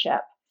partnership,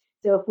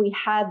 so if we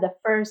had the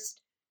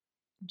first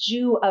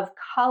Jew of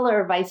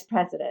color vice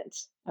president,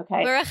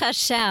 okay? Baruch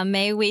Hashem,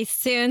 may we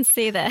soon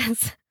see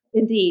this.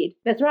 Indeed.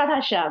 Bezrat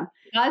Hashem.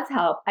 God's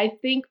help. I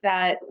think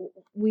that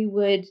we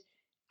would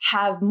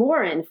have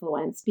more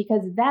influence,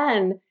 because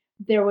then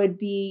there would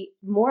be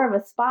more of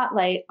a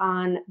spotlight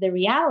on the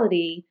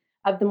reality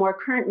of the more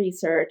current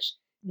research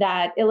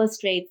that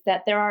illustrates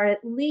that there are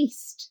at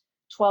least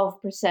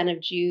 12% of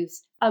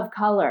Jews of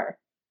color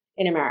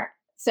in America.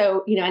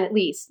 So, and at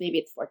least maybe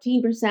it's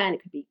 14%,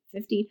 it could be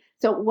 50.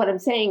 So what I'm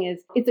saying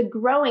is it's a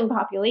growing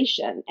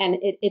population, and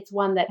it's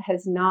one that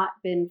has not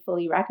been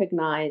fully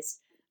recognized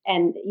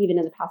and even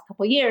in the past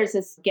couple of years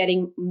is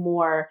getting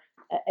more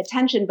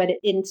attention, but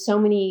in so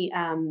many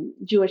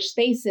Jewish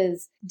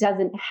spaces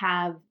doesn't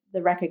have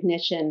the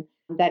recognition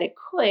that it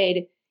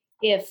could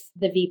if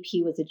the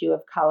VP was a Jew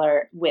of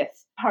color with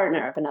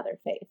partner of another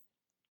faith.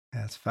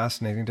 That's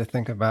fascinating to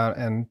think about.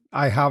 And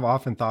I have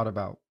often thought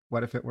about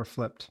what if it were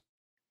flipped?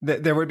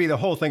 There would be the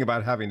whole thing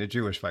about having a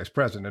Jewish vice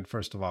president,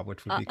 first of all,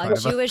 which would be kind a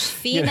of Jewish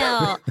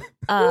female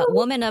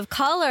woman of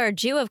color,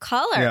 Jew of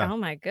color. Yeah. Oh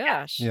my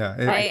gosh. Yeah,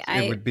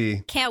 it would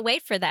be. Can't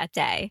wait for that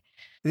day.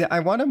 Yeah,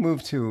 I want to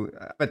move to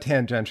a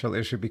tangential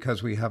issue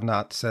because we have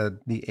not said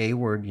the A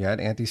word yet,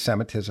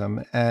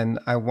 anti-Semitism. And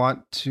I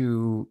want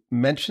to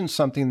mention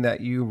something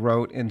that you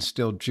wrote in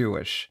Still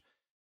Jewish.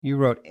 You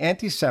wrote,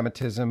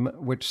 anti-Semitism,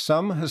 which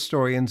some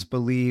historians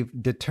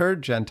believe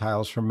deterred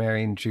Gentiles from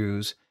marrying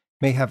Jews,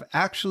 may have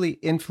actually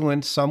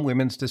influenced some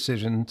women's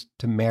decisions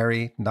to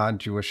marry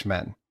non-Jewish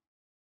men.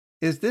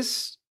 Is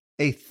this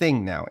a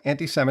thing now?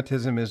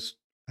 Anti-Semitism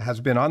has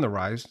been on the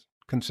rise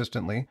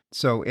consistently,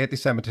 so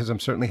anti-Semitism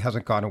certainly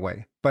hasn't gone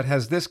away. But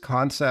has this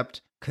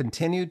concept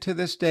continued to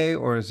this day,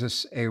 or is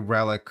this a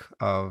relic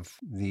of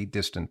the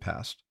distant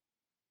past?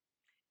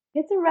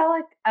 It's a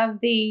relic of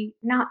the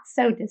not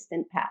so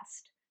distant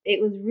past.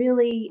 It was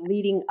really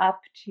leading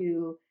up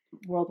to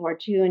World War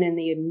II and in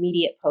the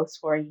immediate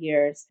post-war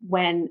years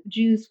when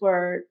Jews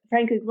were,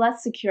 frankly,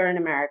 less secure in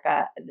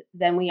America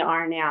than we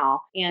are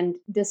now. And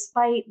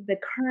despite the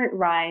current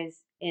rise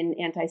in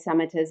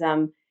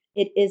anti-Semitism,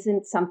 it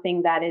isn't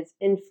something that is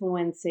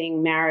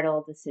influencing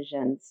marital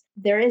decisions.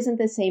 There isn't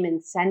the same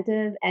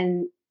incentive,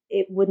 and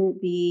it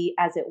wouldn't be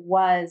as it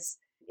was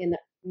in the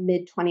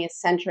mid-20th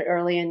century,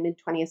 early and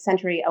mid-20th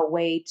century, a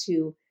way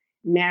to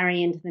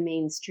marry into the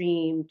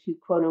mainstream, to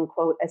quote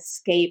unquote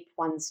escape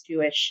one's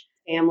Jewish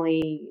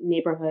family,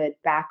 neighborhood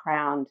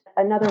background.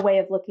 Another way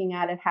of looking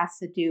at it has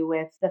to do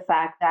with the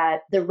fact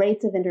that the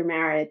rates of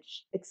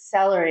intermarriage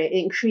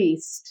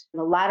increased in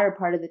the latter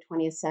part of the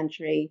 20th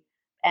century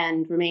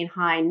and remain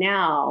high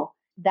now.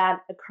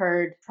 That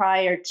occurred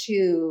prior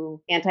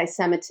to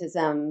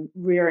anti-Semitism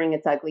rearing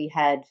its ugly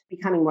head,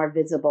 becoming more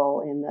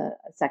visible in the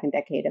second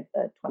decade of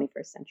the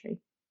 21st century.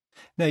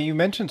 Now, you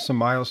mentioned some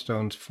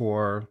milestones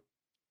for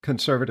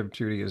conservative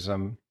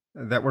Judaism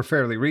that were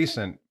fairly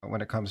recent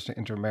when it comes to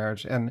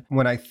intermarriage. And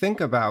when I think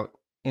about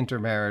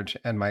intermarriage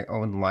and my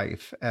own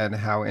life and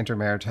how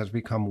intermarriage has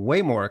become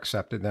way more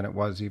accepted than it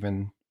was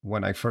even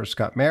when I first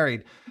got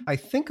married, I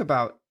think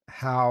about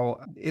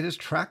how it has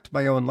tracked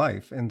my own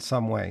life in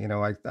some way. You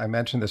know, I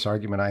mentioned this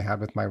argument I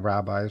had with my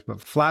rabbis, but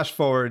flash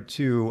forward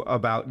to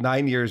about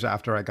 9 years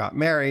after I got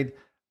married,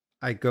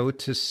 I go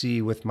to see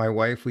with my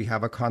wife, we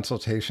have a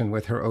consultation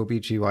with her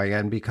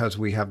OBGYN because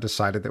we have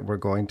decided that we're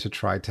going to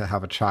try to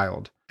have a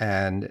child.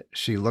 And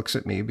she looks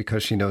at me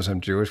because she knows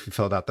I'm Jewish. We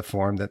filled out the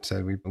form that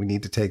said we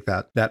need to take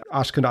that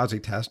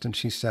Ashkenazi test. And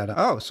she said,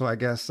 oh, so I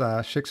guess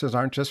shiksas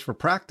aren't just for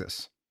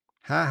practice.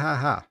 Ha, ha,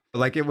 ha.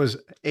 Like it was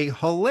a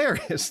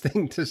hilarious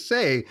thing to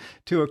say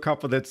to a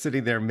couple that's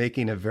sitting there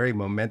making a very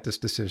momentous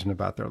decision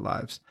about their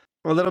lives.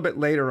 A little bit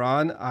later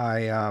on,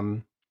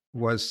 I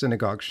was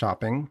synagogue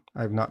shopping.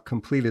 I've not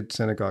completed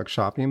synagogue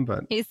shopping,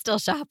 but He's still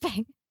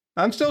shopping.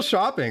 I'm still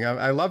shopping.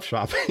 I love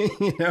shopping.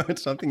 You know,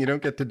 it's something you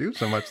don't get to do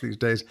so much these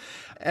days.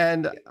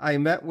 And I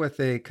met with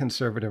a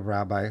conservative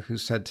rabbi who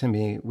said to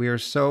me, we are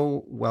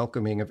so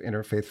welcoming of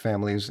interfaith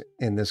families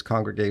in this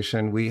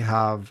congregation. We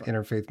have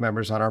interfaith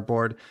members on our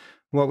board.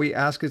 What we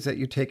ask is that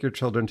you take your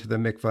children to the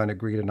mikveh and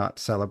agree to not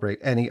celebrate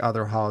any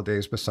other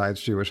holidays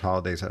besides Jewish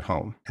holidays at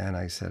home. And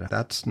I said,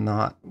 that's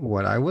not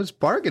what I was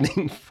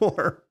bargaining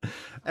for.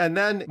 And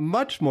then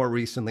much more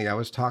recently, I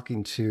was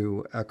talking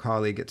to a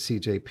colleague at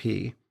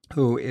CJP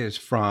who is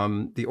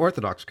from the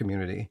Orthodox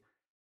community.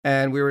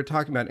 And we were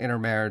talking about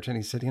intermarriage. And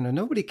he said, you know,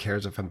 nobody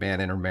cares if a man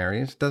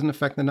intermarries. It doesn't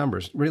affect the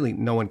numbers. Really,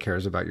 no one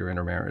cares about your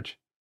intermarriage.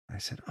 I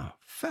said, oh,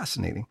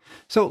 fascinating.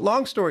 So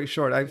long story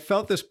short, I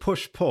felt this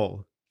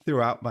push-pull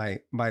throughout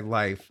my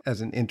life as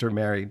an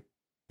intermarried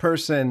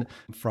person,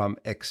 from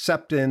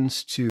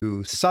acceptance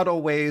to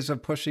subtle ways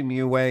of pushing me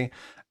away.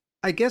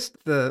 I guess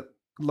the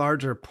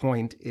larger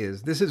point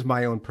is, this is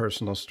my own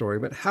personal story,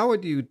 but how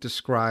would you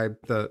describe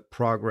the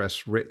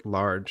progress writ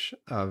large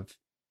of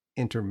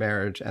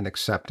intermarriage and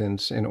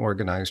acceptance in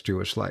organized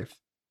Jewish life?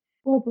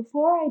 Well,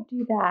 before I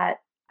do that,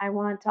 I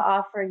want to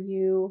offer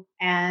you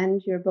and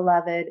your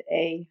beloved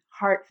a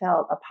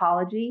heartfelt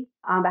apology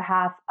on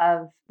behalf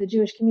of the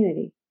Jewish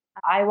community.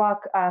 I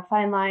walk a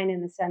fine line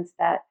in the sense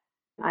that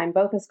I'm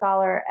both a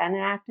scholar and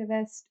an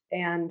activist,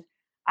 and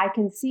I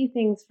can see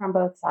things from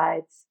both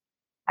sides.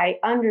 I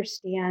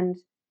understand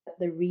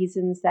the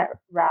reasons that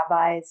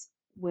rabbis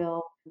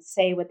will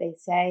say what they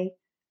say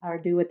or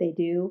do what they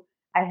do.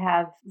 I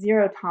have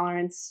zero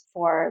tolerance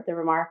for the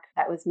remark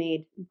that was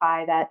made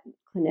by that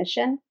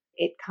clinician.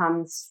 It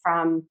comes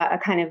from a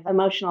kind of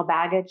emotional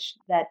baggage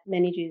that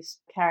many Jews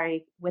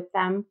carry with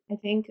them, I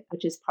think,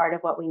 which is part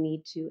of what we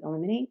need to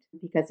eliminate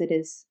because it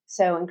is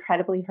so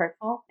incredibly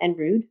hurtful and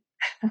rude.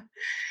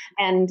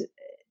 And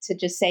to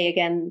just say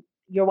again,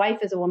 your wife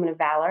is a woman of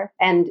valor.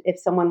 And if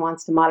someone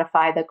wants to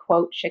modify the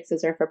quote,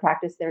 shiksas are for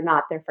practice, they're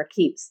not, they're for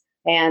keeps.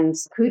 And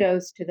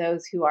kudos to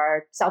those who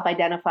are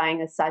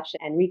self-identifying as such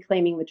and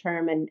reclaiming the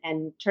term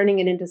and turning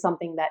it into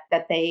something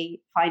that they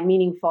find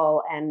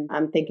meaningful. And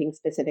I'm thinking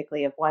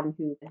specifically of one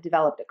who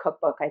developed a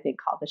cookbook, I think,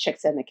 called The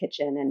Shiksa in the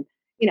Kitchen. And,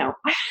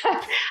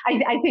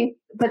 I think,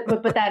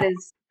 but that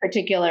is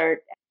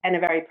particular and a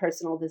very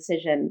personal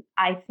decision.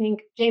 I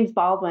think James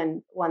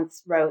Baldwin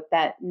once wrote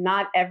that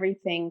not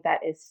everything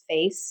that is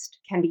faced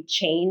can be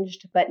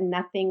changed, but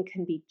nothing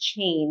can be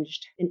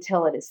changed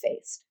until it is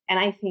faced. And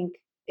I think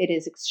it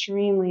is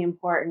extremely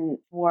important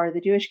for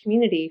the Jewish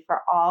community, for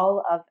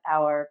all of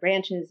our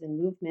branches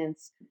and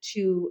movements,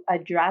 to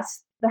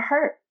address the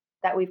hurt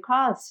that we've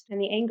caused and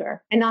the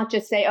anger, and not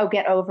just say, oh,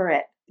 get over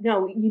it.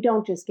 No, you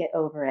don't just get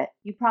over it.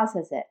 You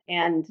process it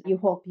and you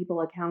hold people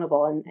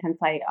accountable. And hence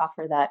I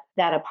offer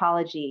that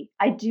apology.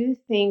 I do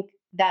think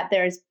that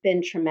there's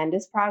been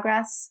tremendous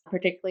progress,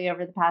 particularly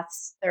over the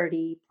past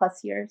 30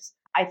 plus years.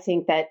 I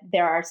think that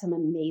there are some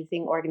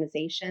amazing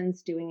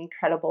organizations doing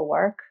incredible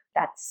work.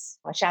 That's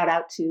a shout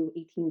out to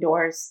 18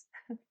 Doors,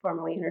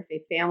 formerly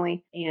Interfaith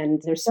Family.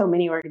 And there's so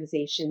many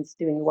organizations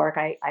doing the work.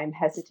 I'm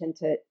hesitant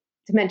to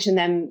mention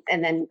them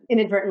and then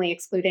inadvertently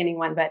exclude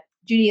anyone, but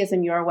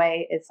Judaism Your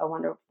Way is a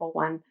wonderful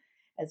one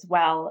as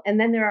well. And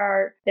then there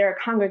are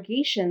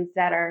congregations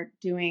that are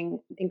doing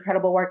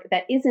incredible work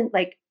that isn't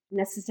like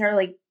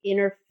necessarily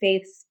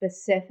interfaith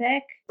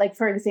specific. Like,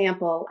 for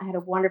example, I had a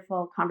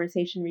wonderful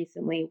conversation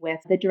recently with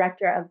the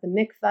director of the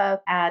mikveh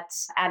at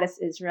Addis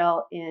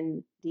Israel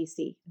in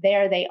DC.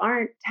 There, they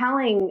aren't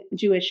telling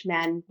Jewish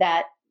men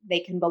that they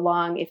can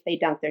belong if they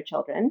dunk their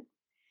children.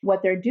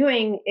 What they're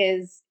doing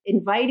is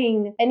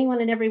inviting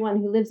anyone and everyone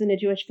who lives in a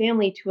Jewish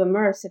family to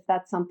immerse if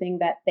that's something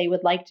that they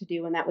would like to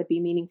do and that would be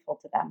meaningful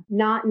to them,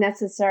 not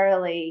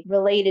necessarily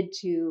related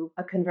to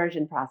a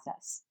conversion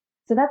process.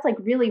 So that's like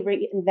really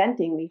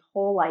reinventing the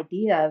whole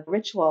idea of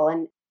ritual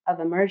and of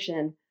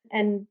immersion.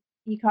 And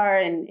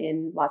ICAR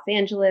in Los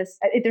Angeles,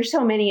 there's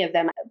so many of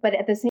them. But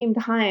at the same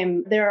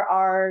time, there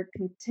are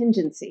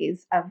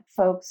contingencies of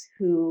folks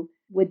who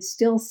would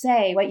still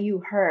say what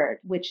you heard,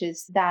 which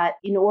is that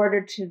in order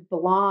to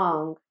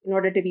belong, in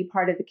order to be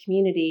part of the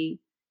community,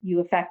 you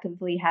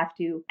effectively have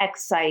to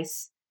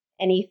excise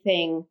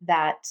anything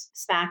that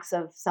smacks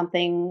of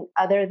something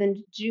other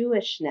than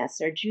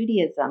Jewishness or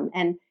Judaism.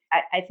 And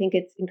I think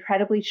it's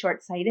incredibly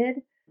short-sighted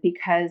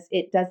because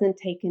it doesn't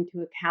take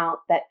into account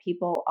that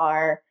people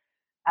are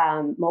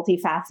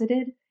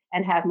multifaceted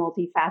and have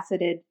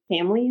multifaceted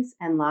families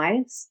and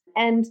lives,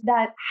 and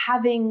that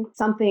having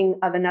something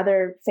of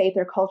another faith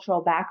or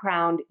cultural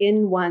background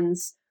in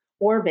one's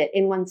orbit,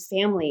 in one's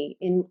family,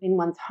 in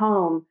one's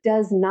home,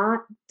 does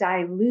not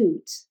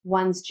dilute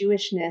one's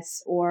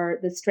Jewishness or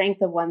the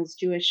strength of one's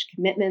Jewish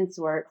commitments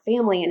or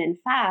family. And in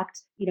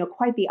fact,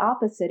 quite the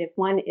opposite. If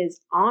one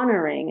is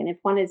honoring and if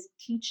one is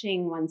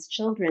teaching one's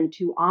children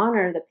to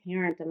honor the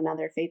parent of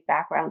another faith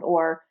background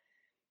or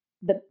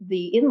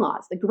the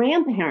in-laws, the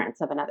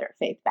grandparents of another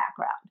faith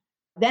background,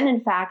 then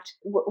in fact,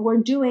 we're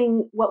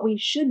doing what we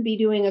should be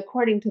doing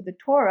according to the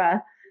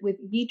Torah with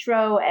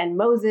Yitro and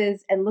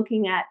Moses, and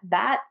looking at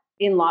that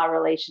in-law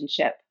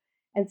relationship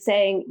and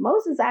saying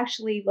Moses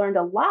actually learned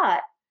a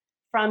lot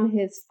from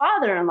his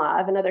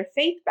father-in-law of another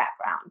faith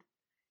background.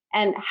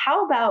 And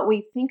how about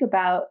we think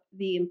about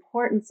the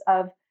importance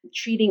of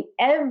treating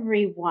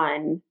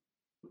everyone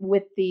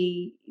with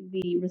the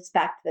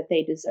respect that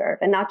they deserve,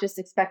 and not just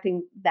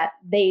expecting that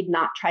they'd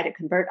not try to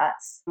convert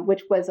us,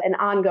 which was an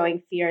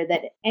ongoing fear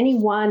that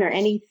anyone or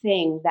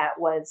anything that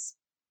was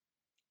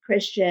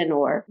Christian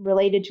or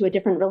related to a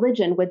different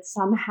religion would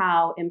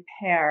somehow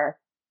impair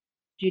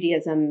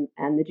Judaism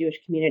and the Jewish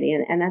community.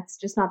 And that's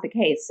just not the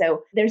case.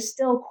 So there's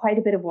still quite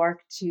a bit of work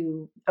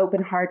to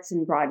open hearts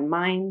and broaden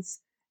minds,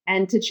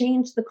 and to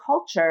change the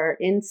culture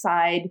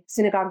inside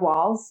synagogue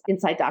walls,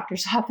 inside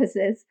doctors'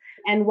 offices,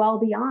 and well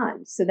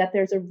beyond, so that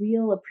there's a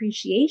real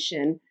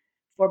appreciation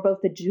for both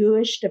the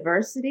Jewish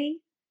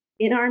diversity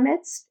in our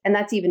midst, and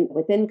that's even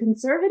within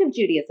conservative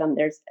Judaism.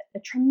 There's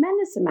a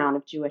tremendous amount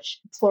of Jewish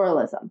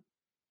pluralism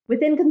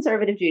within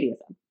conservative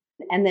Judaism.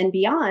 And then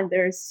beyond,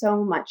 there's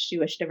so much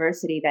Jewish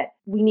diversity that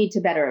we need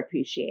to better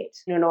appreciate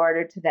in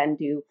order to then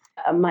do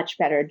a much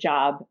better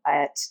job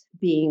at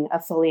being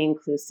a fully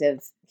inclusive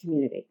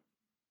community.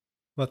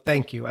 Well,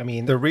 thank you. I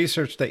mean, the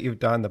research that you've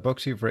done, the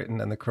books you've written,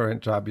 and the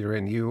current job you're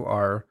in, you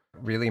are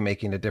really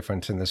making a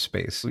difference in this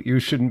space. You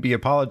shouldn't be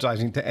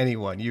apologizing to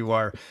anyone.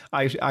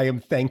 I am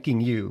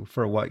thanking you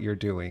for what you're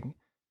doing.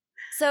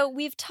 So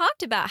we've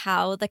talked about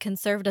how the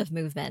conservative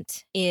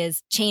movement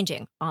is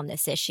changing on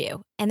this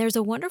issue. And there's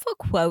a wonderful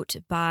quote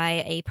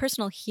by a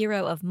personal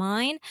hero of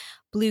mine,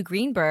 Blue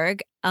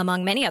Greenberg,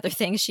 Among many other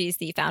things, she's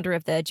the founder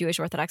of the Jewish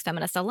Orthodox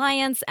Feminist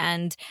Alliance.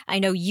 And I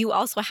know you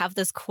also have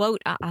this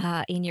quote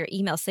in your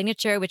email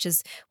signature, which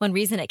is one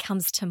reason it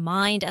comes to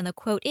mind. And the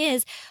quote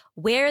is,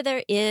 "Where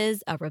there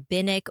is a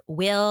rabbinic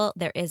will,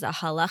 there is a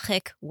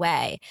halachic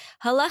way."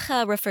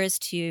 Halacha refers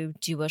to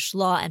Jewish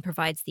law and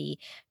provides the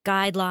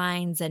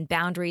guidelines and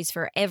boundaries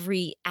for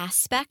every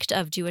aspect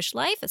of Jewish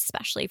life,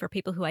 especially for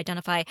people who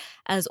identify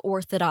as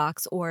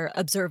Orthodox or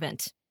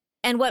observant.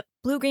 And what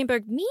Blue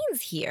Greenberg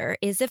means here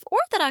is if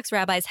Orthodox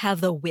rabbis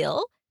have the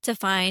will to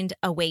find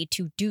a way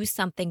to do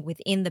something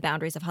within the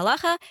boundaries of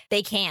halacha,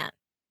 they can.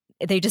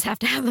 They just have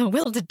to have the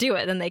will to do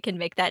it, and they can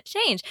make that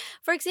change.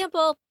 For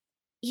example,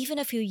 even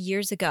a few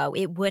years ago,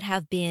 it would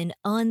have been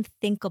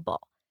unthinkable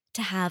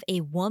to have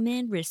a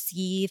woman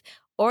receive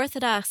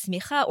Orthodox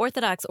smicha,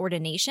 Orthodox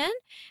ordination,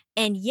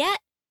 and yet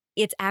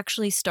it's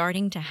actually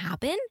starting to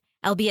happen,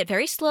 albeit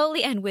very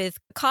slowly and with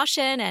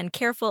caution and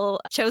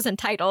careful chosen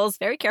titles,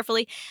 very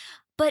carefully.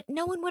 But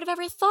no one would have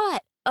ever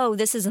thought, oh,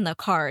 this is in the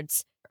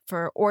cards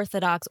for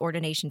Orthodox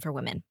ordination for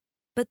women.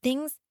 But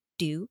things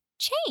do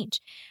change.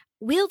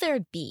 Will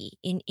there be,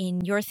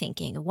 in your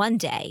thinking, one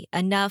day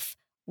enough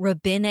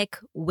rabbinic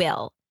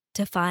will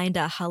to find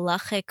a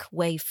halachic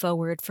way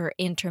forward for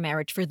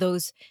intermarriage for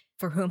those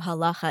for whom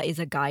halacha is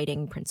a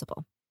guiding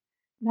principle?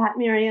 That,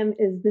 Miriam,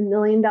 is the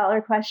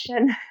million-dollar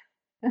question.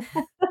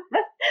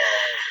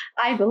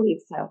 I believe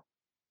so.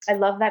 I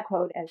love that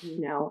quote, as you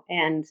know.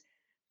 And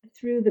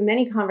through the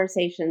many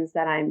conversations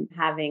that I'm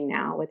having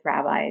now with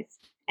rabbis,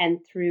 and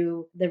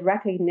through the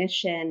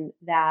recognition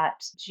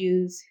that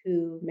Jews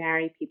who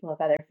marry people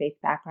of other faith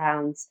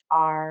backgrounds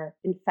are,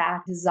 in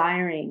fact,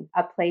 desiring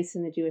a place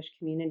in the Jewish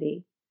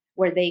community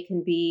where they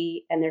can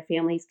be and their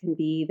families can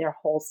be their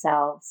whole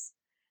selves.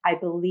 I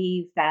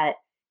believe that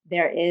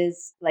there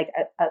is like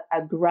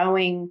a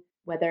growing,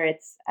 whether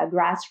it's a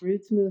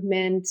grassroots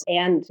movement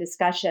and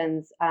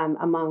discussions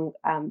among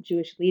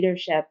Jewish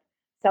leadership,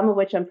 some of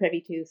which I'm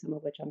privy to, some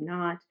of which I'm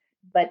not,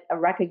 but a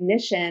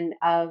recognition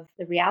of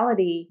the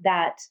reality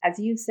that, as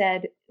you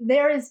said,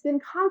 there has been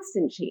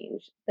constant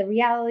change. The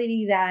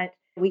reality that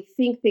we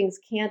think things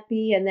can't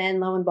be, and then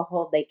lo and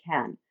behold, they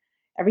can.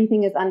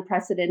 Everything is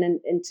unprecedented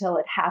until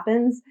it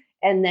happens,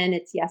 and then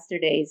it's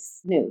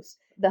yesterday's news.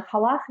 The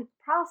halachic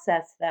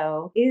process,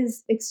 though,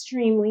 is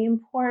extremely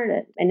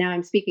important. And now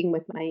I'm speaking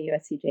with my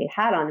USCJ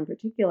hat on in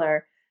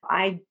particular.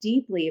 I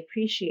deeply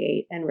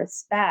appreciate and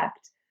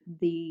respect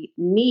the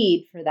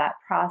need for that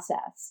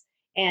process.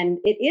 And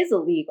it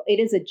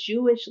is a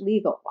Jewish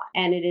legal one.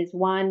 And it is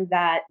one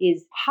that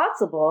is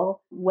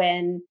possible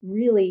when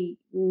really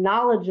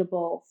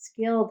knowledgeable,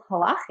 skilled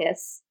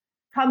halachists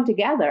come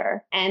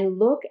together and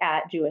look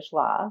at Jewish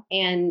law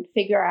and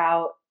figure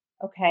out,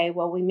 okay,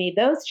 well, we made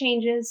those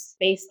changes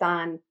based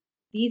on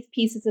these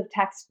pieces of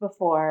text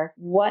before.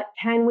 What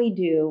can we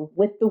do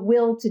with the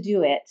will to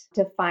do it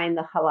to find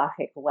the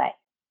halachic way?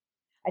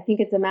 I think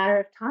it's a matter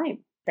of time,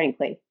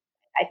 frankly.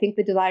 I think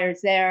the desire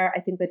is there.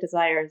 I think the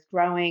desire is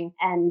growing,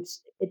 and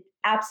it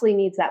absolutely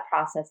needs that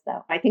process,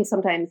 though. I think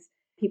sometimes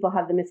people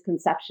have the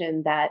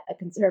misconception that a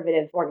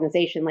conservative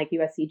organization like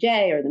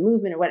USCJ or the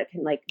movement or what it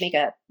can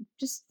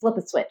just flip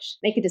a switch,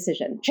 make a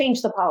decision,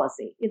 change the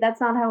policy. That's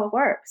not how it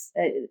works.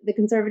 The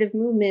conservative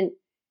movement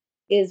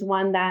is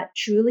one that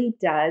truly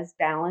does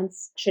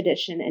balance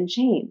tradition and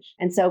change.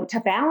 And so to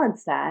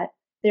balance that,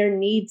 there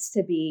needs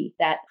to be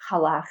that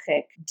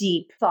halachic,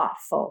 deep,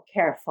 thoughtful,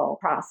 careful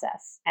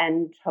process.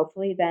 And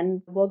hopefully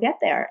then we'll get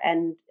there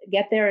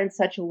in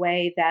such a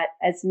way that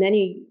as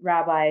many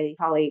rabbi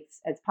colleagues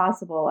as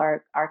possible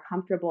are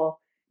comfortable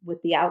with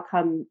the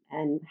outcome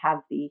and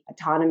have the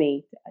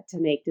autonomy to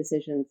make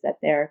decisions that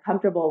they're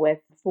comfortable with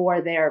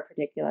for their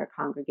particular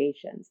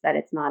congregations, that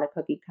it's not a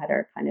cookie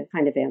cutter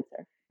kind of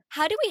answer.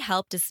 How do we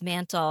help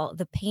dismantle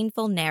the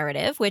painful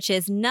narrative, which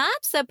is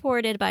not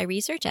supported by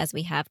research, as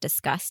we have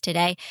discussed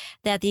today,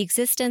 that the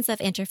existence of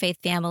interfaith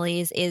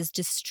families is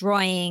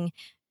destroying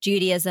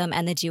Judaism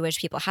and the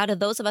Jewish people? How do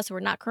those of us who are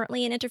not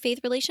currently in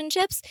interfaith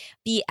relationships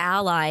be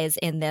allies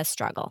in this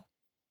struggle?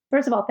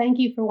 First of all, thank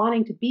you for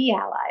wanting to be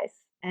allies.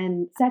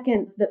 And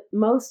second, the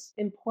most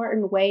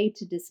important way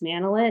to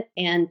dismantle it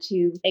and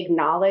to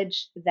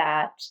acknowledge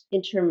that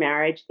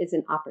intermarriage is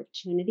an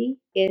opportunity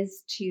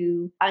is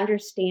to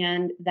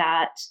understand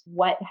that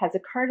what has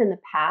occurred in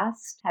the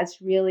past has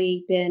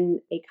really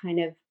been a kind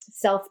of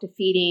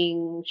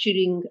self-defeating,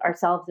 shooting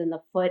ourselves in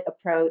the foot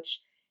approach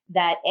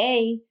that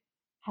A,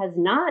 has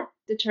not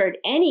deterred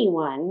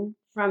anyone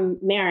from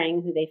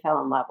marrying who they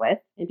fell in love with,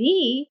 and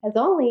B, has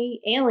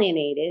only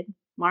alienated,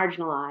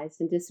 marginalized,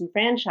 and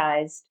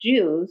disenfranchised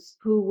Jews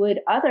who would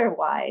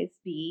otherwise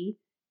be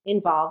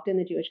involved in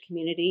the Jewish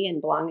community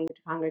and belonging to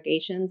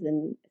congregations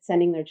and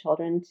sending their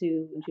children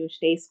to Jewish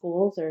day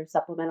schools or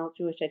supplemental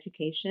Jewish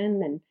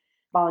education and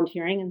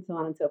volunteering and so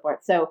on and so forth.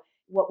 So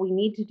what we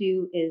need to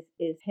do is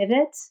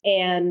pivot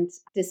and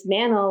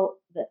dismantle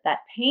that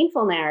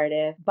painful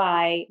narrative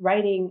by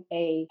writing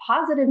a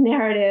positive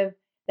narrative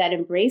that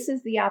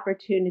embraces the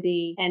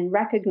opportunity and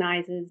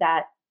recognizes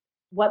that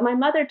what my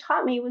mother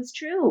taught me was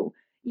true.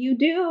 you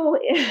do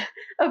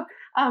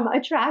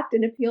attract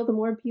and appeal to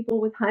more people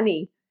with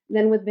honey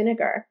than with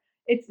vinegar.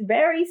 It's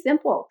very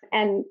simple.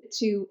 And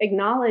to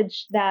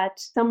acknowledge that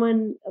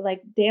someone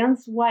like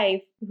Dan's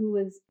wife, who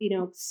was,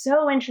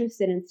 so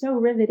interested and so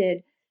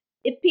riveted,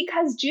 it's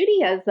because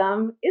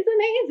Judaism is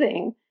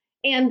amazing.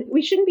 And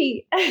we shouldn't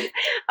be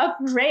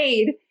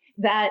afraid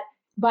that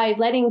by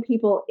letting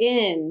people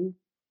in,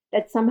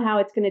 that somehow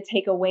it's going to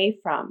take away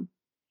from,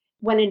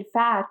 when in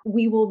fact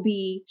we will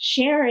be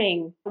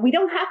sharing. We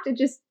don't have to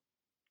just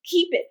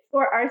keep it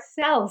for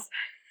ourselves.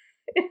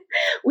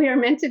 We are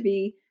meant to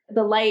be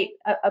the light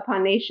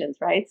upon nations,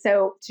 right?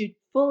 So to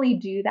fully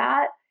do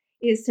that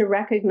is to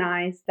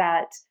recognize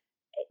that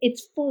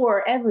it's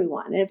for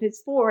everyone. And if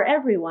it's for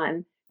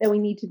everyone, then we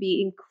need to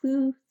be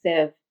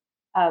inclusive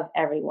of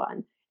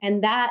everyone.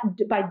 And that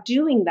by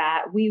doing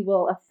that, we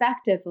will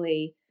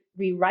effectively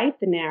rewrite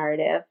the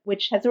narrative,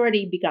 which has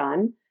already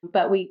begun,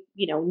 but we,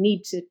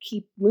 need to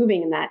keep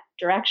moving in that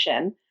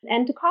direction,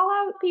 and to call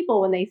out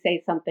people when they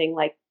say something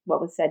like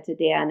what was said to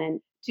Dan, and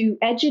to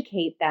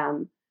educate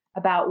them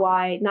about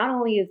why not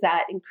only is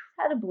that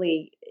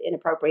incredibly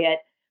inappropriate,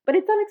 but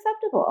it's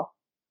unacceptable.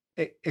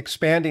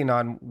 Expanding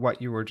on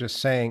what you were just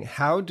saying,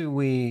 how do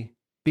we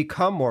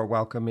become more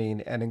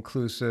welcoming and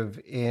inclusive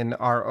in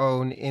our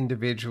own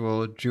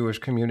individual Jewish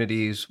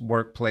communities,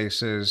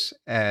 workplaces,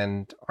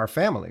 and our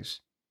families?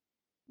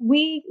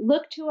 We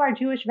look to our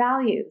Jewish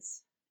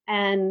values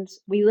and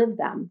we live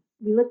them.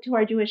 We look to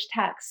our Jewish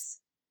texts.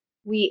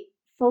 We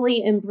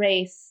fully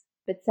embrace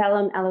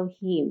B'Tselem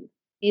Elohim,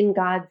 in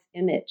God's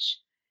image.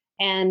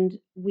 And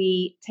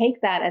we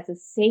take that as a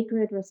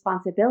sacred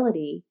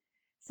responsibility,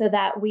 so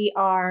that we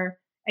are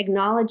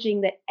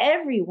acknowledging that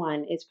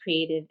everyone is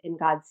created in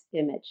God's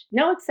image,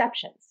 no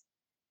exceptions.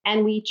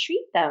 And we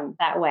treat them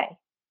that way,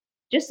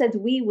 just as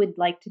we would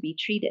like to be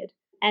treated.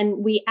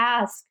 And we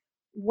ask,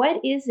 what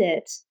is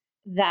it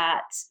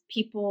that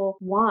people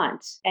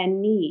want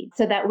and need,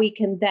 so that we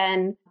can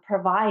then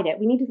provide it?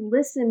 We need to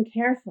listen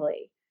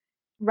carefully,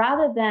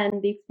 rather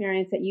than the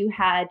experience that you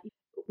had,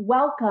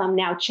 welcome,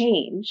 now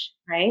change,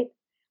 right?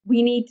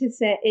 We need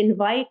to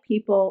invite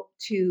people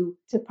to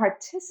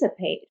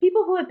participate.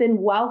 People who have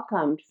been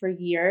welcomed for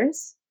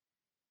years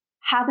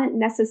haven't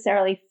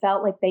necessarily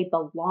felt like they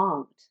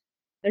belonged.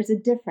 There's a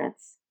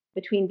difference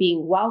between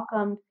being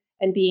welcomed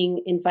and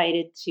being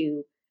invited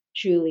to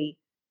truly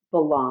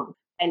belong,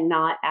 and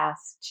not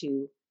asked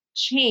to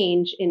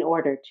change in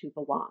order to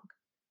belong.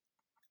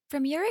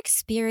 From your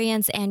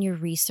experience and your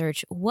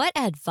research, what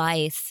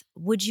advice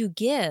would you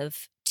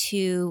give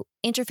to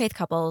interfaith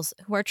couples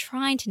who are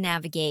trying to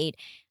navigate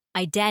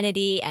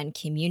identity and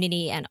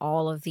community and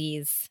all of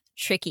these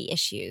tricky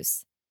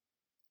issues?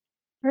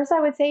 First, I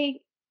would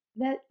say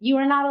that you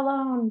are not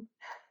alone.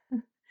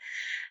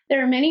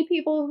 There are many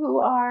people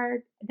who are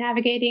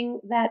navigating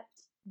that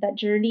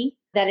journey,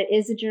 that it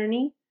is a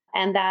journey,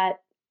 and that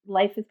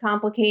life is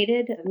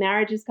complicated,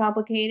 marriage is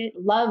complicated,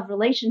 love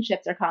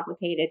relationships are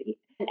complicated.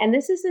 And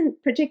this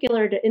isn't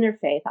particular to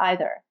interfaith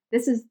either.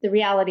 This is the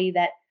reality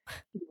that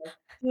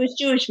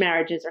Jewish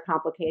marriages are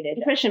complicated.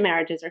 Christian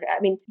marriages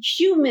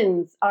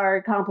humans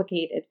are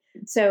complicated.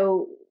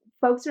 So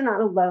folks are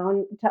not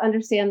alone to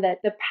understand that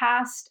the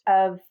past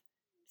of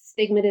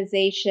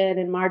stigmatization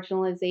and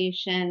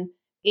marginalization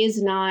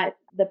is not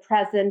the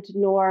present,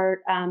 nor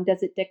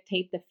does it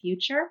dictate the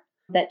future.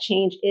 That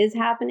change is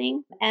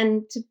happening,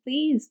 and to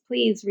please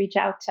reach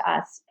out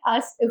to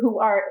us who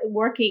are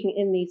working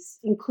in these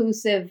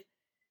inclusive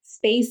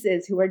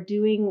spaces, who are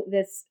doing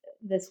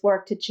this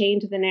work to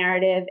change the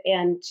narrative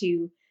and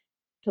to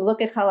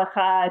look at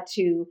halakha,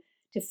 to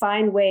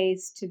find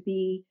ways to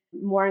be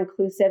more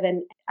inclusive.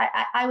 And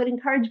I would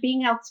encourage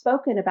being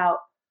outspoken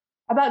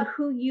about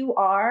who you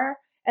are,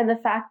 and the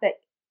fact that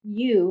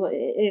you,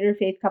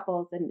 interfaith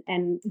couples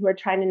and who are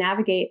trying to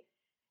navigate,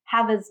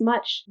 have as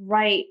much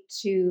right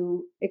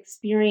to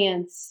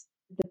experience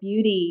the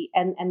beauty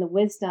and the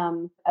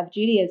wisdom of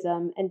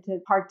Judaism, and to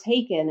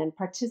partake in and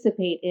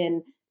participate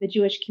in the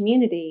Jewish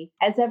community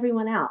as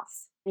everyone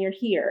else. You're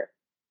here,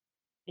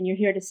 and you're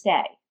here to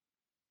stay.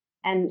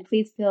 And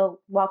please feel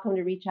welcome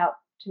to reach out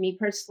to me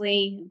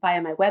personally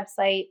via my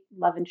website,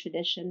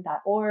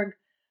 loveandtradition.org,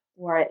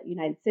 or at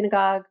United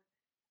Synagogue.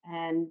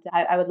 And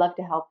I would love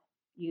to help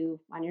you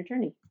on your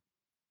journey.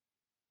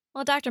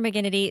 Well, Dr.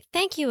 McGinnity,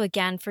 thank you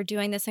again for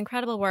doing this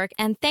incredible work.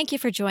 And thank you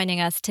for joining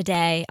us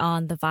today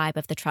on The Vibe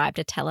of the Tribe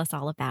to tell us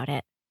all about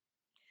it.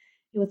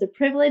 It was a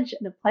privilege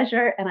and a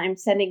pleasure. And I'm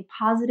sending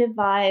positive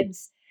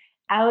vibes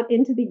out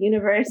into the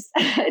universe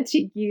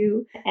to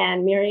you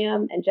and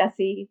Miriam and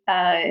Jesse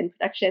in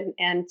production,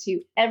 and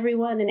to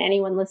everyone and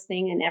anyone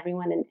listening, and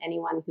everyone and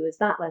anyone who is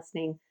not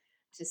listening,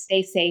 to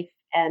stay safe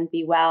and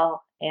be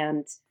well.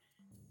 And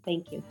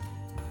thank you.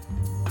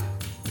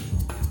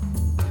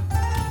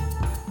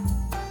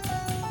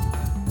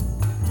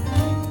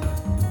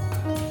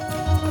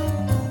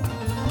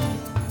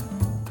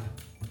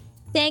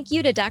 Thank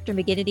you to Dr.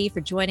 McGinnity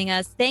for joining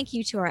us. Thank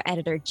you to our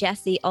editor,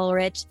 Jesse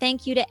Ulrich.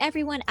 Thank you to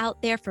everyone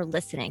out there for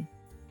listening.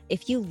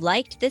 If you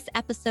liked this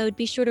episode,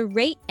 be sure to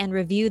rate and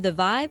review The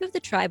Vibe of the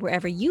Tribe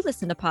wherever you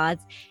listen to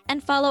pods,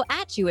 and follow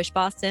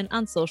 @JewishBoston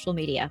on social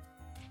media.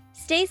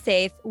 Stay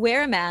safe,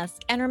 wear a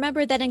mask, and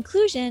remember that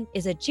inclusion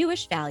is a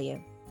Jewish value.